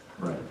themselves.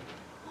 Right.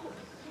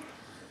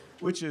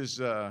 Which is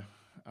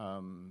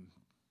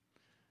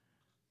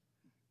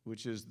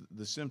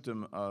the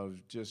symptom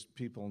of just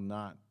people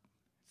not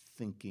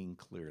thinking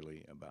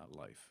clearly about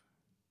life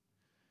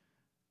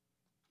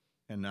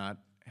and not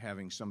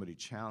having somebody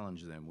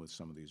challenge them with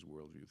some of these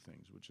worldview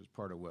things, which is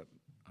part of what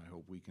I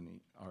hope we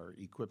are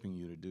equipping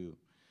you to do.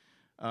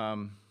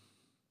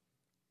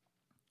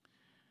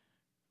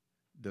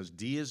 Does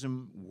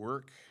deism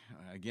work?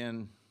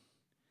 Again,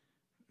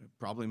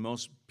 probably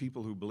most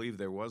people who believe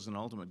there was an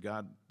ultimate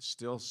God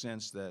still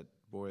sense that,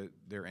 boy,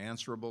 they're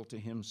answerable to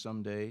him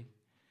someday.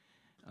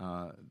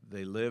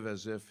 They live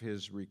as if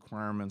his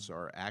requirements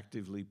are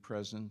actively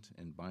present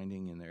and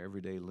binding in their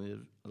everyday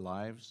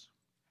lives.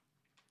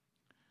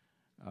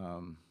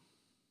 Do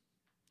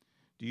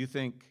you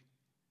think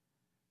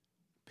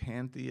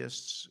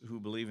pantheists who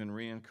believe in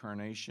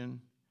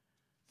reincarnation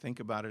think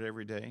about it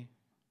every day.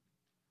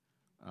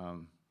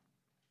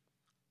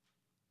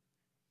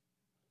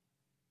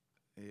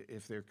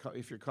 If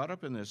you're caught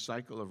up in this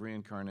cycle of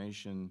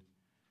reincarnation,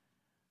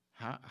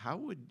 how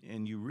would,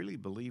 and you really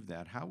believe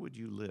that, how would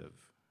you live?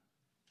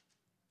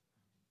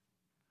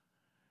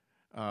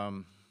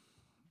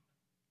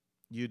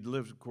 You'd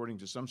live according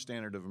to some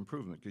standard of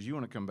improvement because you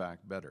want to come back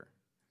better,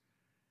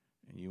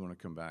 and you want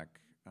to come back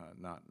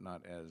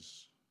not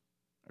as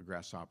a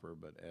grasshopper,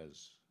 but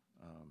as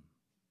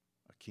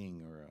a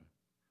king or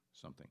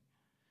something.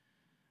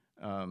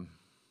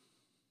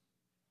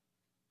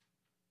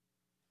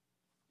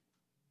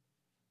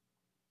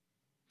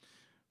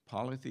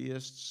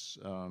 Polytheists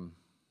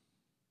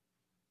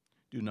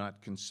do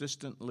not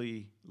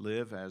consistently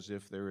live as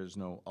if there is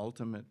no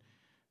ultimate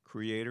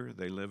creator.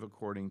 They live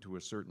according to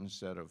a certain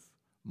set of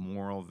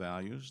moral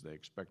values. They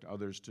expect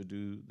others to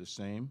do the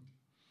same.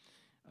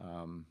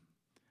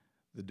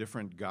 The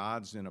different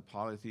gods in a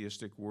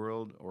polytheistic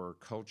world or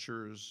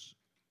cultures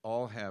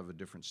all have a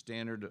different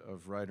standard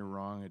of right or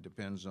wrong. It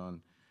depends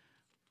on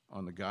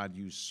the God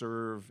you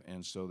serve,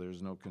 and so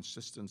there's no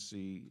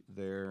consistency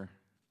there.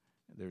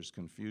 There's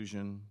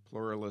confusion.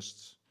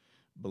 Pluralists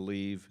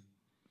believe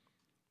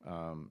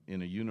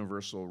in a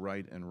universal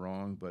right and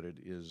wrong, but it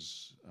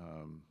is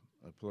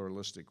a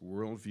pluralistic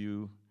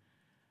worldview.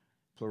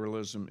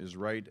 Pluralism is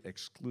right,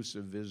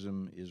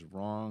 exclusivism is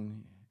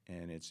wrong,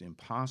 and it's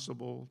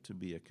impossible to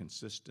be a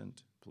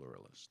consistent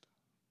pluralist.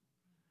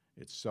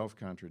 It's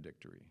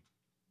self-contradictory.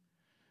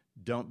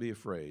 Don't be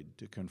afraid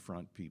to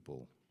confront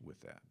people with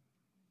that.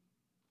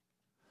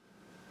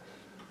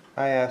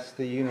 I asked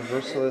the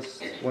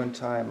Universalists one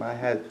time, I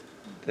had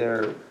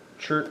their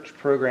church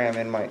program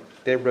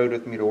they rode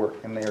with me to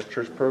work, and their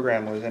church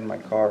program was in my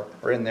car,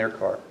 or in their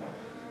car.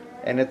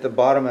 And at the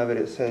bottom of it,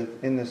 it said,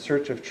 in the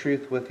search of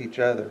truth with each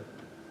other.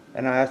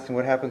 And I asked him,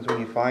 what happens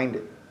when you find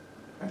it?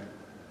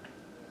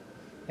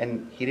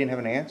 And he didn't have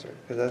an answer,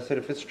 because I said,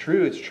 if it's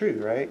true,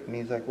 right? And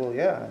he's like, well,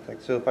 yeah. It's like,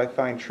 so if I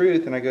find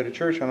truth and I go to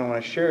church and I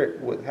want to share it,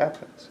 what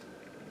happens?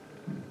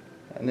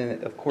 And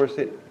then, of course,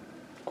 it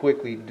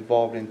quickly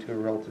devolved into a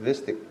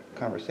relativistic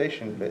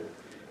conversation, but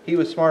he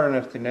was smart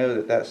enough to know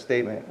that that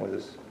statement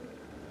was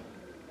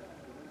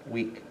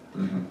weak.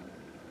 Mm-hmm.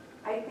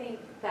 I think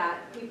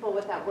that people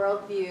with that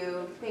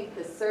worldview think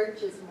the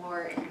search is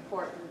more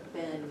important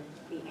than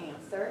the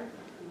answer.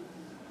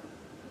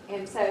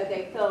 And so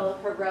they feel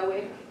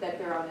heroic that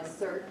they're on a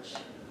search.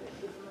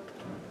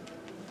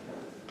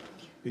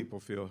 People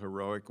feel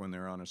heroic when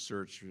they're on a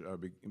search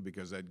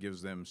because that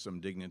gives them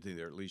some dignity.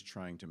 They're at least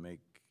trying to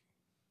make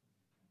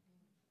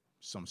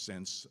some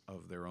sense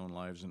of their own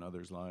lives and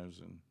others' lives.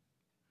 And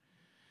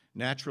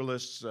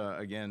naturalists,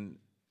 again,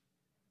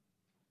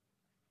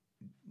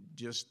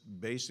 just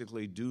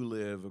basically do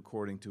live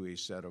according to a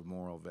set of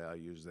moral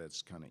values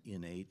that's kind of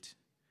innate.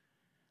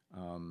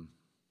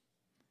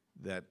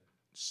 That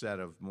set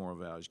of moral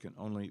values can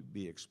only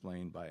be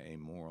explained by a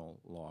moral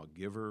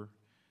lawgiver,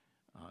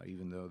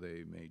 even though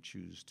they may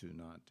choose to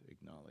not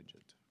acknowledge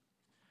it.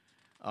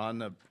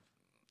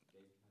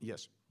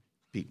 Yes,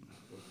 Pete.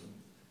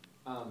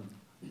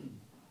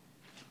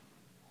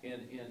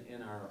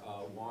 In our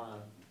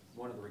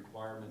one of the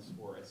requirements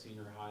for at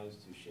senior high is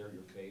to share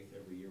your faith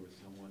every year with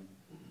someone,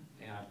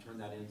 and I've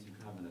turned that into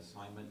kind of an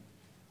assignment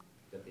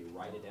that they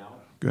write it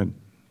out. Good.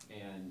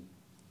 And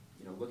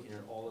looking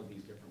at all of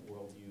these different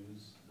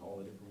worldviews and all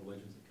the different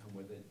religions that come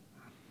with it,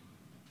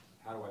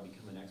 how do I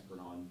become an expert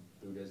on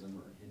Buddhism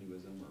or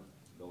Hinduism or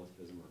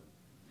Catholicism or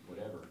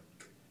whatever?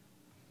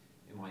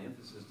 And my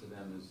emphasis to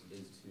them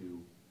is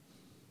to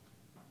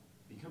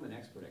become an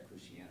expert at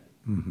Christianity.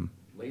 Mm-hmm.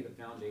 Lay the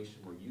foundation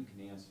where you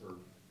can answer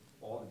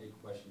all the big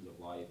questions of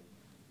life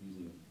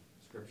using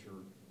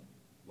scripture,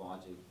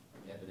 logic,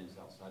 evidence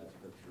outside of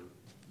scripture.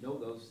 Know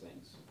those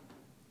things,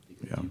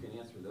 because if you can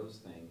answer those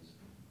things,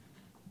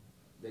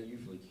 they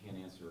usually can't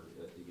answer,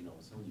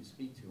 someone you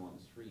speak to on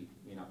the street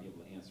may not be able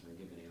to answer and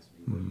give an answer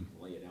to you, where you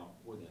can lay it out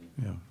for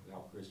them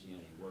how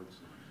Christianity works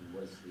and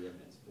what is the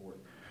evidence for it.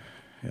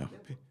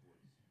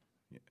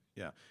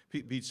 Yeah.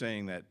 Pete's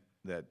saying that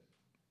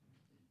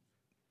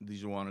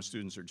these Awana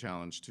students are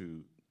challenged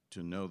to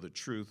know the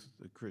truth,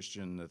 the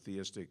Christian, the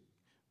theistic,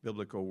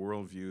 biblical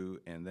worldview,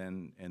 and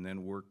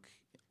then work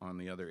on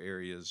the other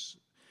areas.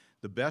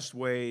 The best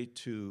way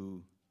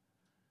to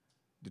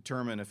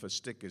determine if a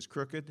stick is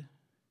crooked,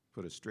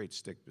 put a straight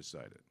stick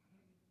beside it.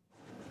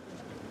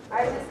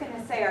 I was just going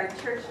to say our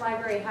church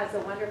library has a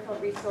wonderful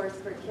resource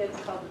for kids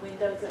called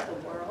Windows of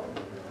the World.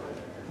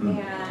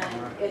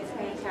 And it's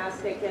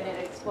fantastic, and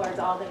it explores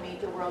all the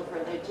major world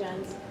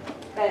religions.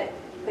 But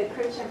the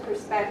Christian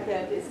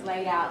perspective is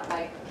laid out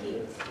like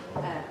Pete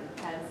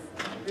has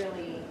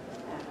really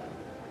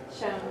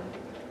shown,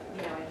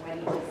 in what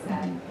he just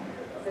said.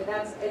 So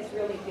it's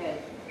really good.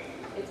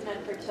 It's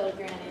meant for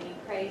children, and you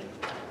pray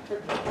for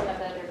people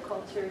of other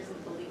cultures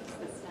and belief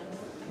systems.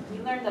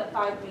 You learn the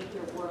 5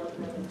 major world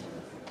religions.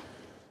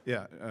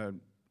 Yeah,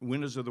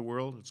 Windows of the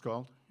World, it's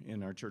called,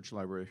 in our church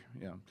library.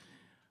 Yeah.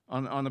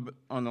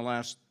 On the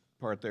last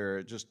part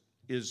there,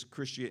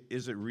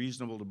 is it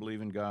reasonable to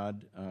believe in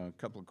God? A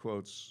couple of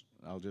quotes.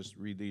 I'll just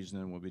read these and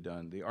then we'll be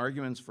done. The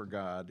arguments for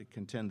God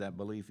contend that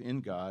belief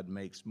in God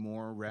makes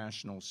more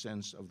rational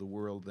sense of the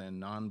world than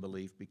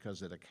non-belief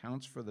because it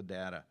accounts for the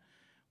data,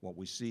 what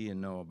we see and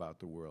know about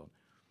the world.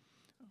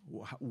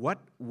 What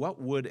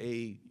would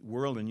a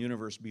world and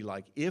universe be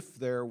like if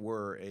there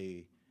were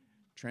a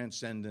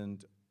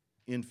transcendent,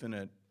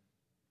 infinite,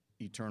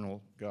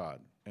 eternal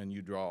God? And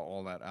you draw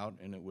all that out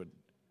and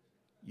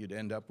you'd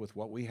end up with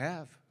what we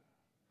have.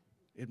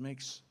 It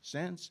makes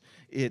sense.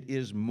 It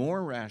is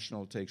more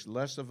rational, takes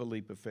less of a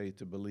leap of faith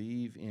to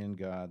believe in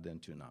God than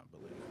to not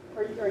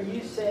believe. Are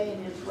you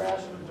saying it's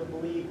rational to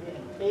believe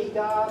in a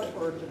God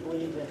or to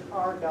believe in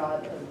our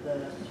God of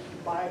the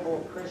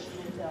Bible,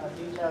 Christian,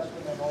 New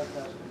Testament, and Old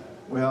Testament?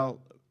 Well,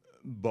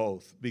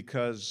 both,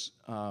 because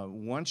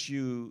once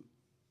you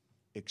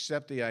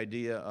accept the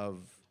idea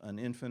of an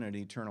infinite,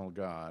 eternal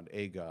God,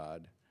 a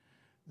God,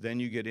 then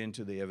you get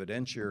into the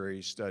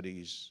evidentiary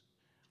studies.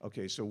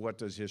 Okay, so what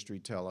does history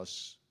tell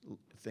us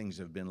things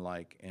have been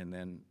like? And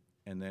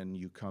then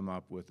you come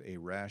up with a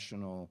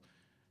rational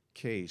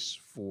case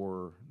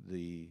for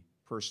the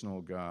personal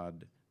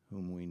God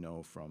whom we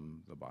know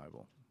from the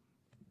Bible.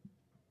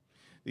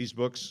 These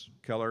books,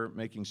 Keller,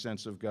 Making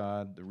Sense of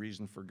God, The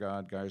Reason for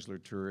God, Geisler,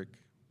 Turek,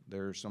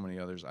 there are so many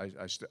others.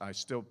 I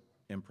still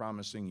am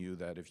promising you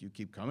that if you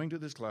keep coming to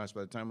this class,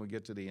 by the time we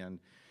get to the end,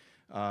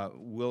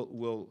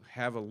 we'll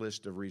have a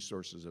list of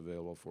resources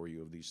available for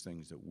you of these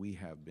things that we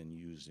have been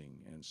using.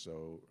 And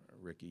so,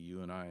 Ricky,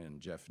 you and I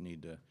and Jeff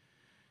need to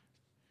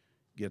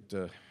get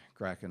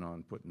cracking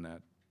on putting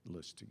that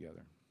list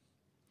together.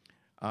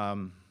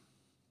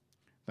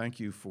 Thank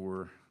you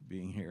for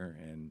being here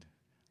and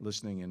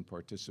listening and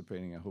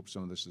participating. I hope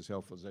some of this is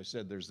helpful. As I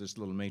said, there's this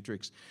little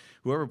matrix.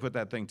 Whoever put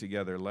that thing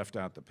together left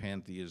out the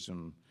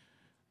pantheism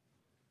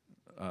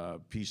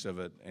piece of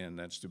it, and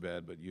that's too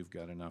bad, but you've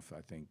got enough,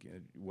 I think.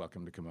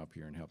 Welcome to come up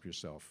here and help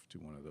yourself to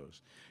one of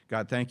those.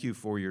 God, thank you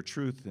for your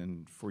truth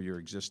and for your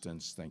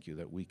existence. Thank you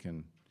that we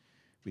can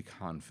be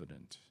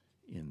confident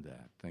in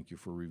that. Thank you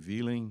for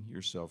revealing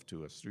yourself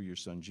to us through your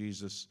Son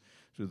Jesus,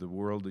 through the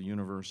world, the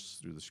universe,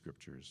 through the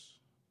Scriptures.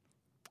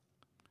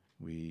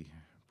 We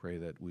pray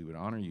that we would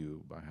honor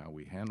you by how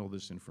we handle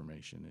this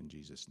information in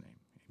Jesus' name.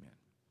 Amen.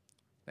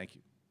 Thank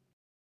you.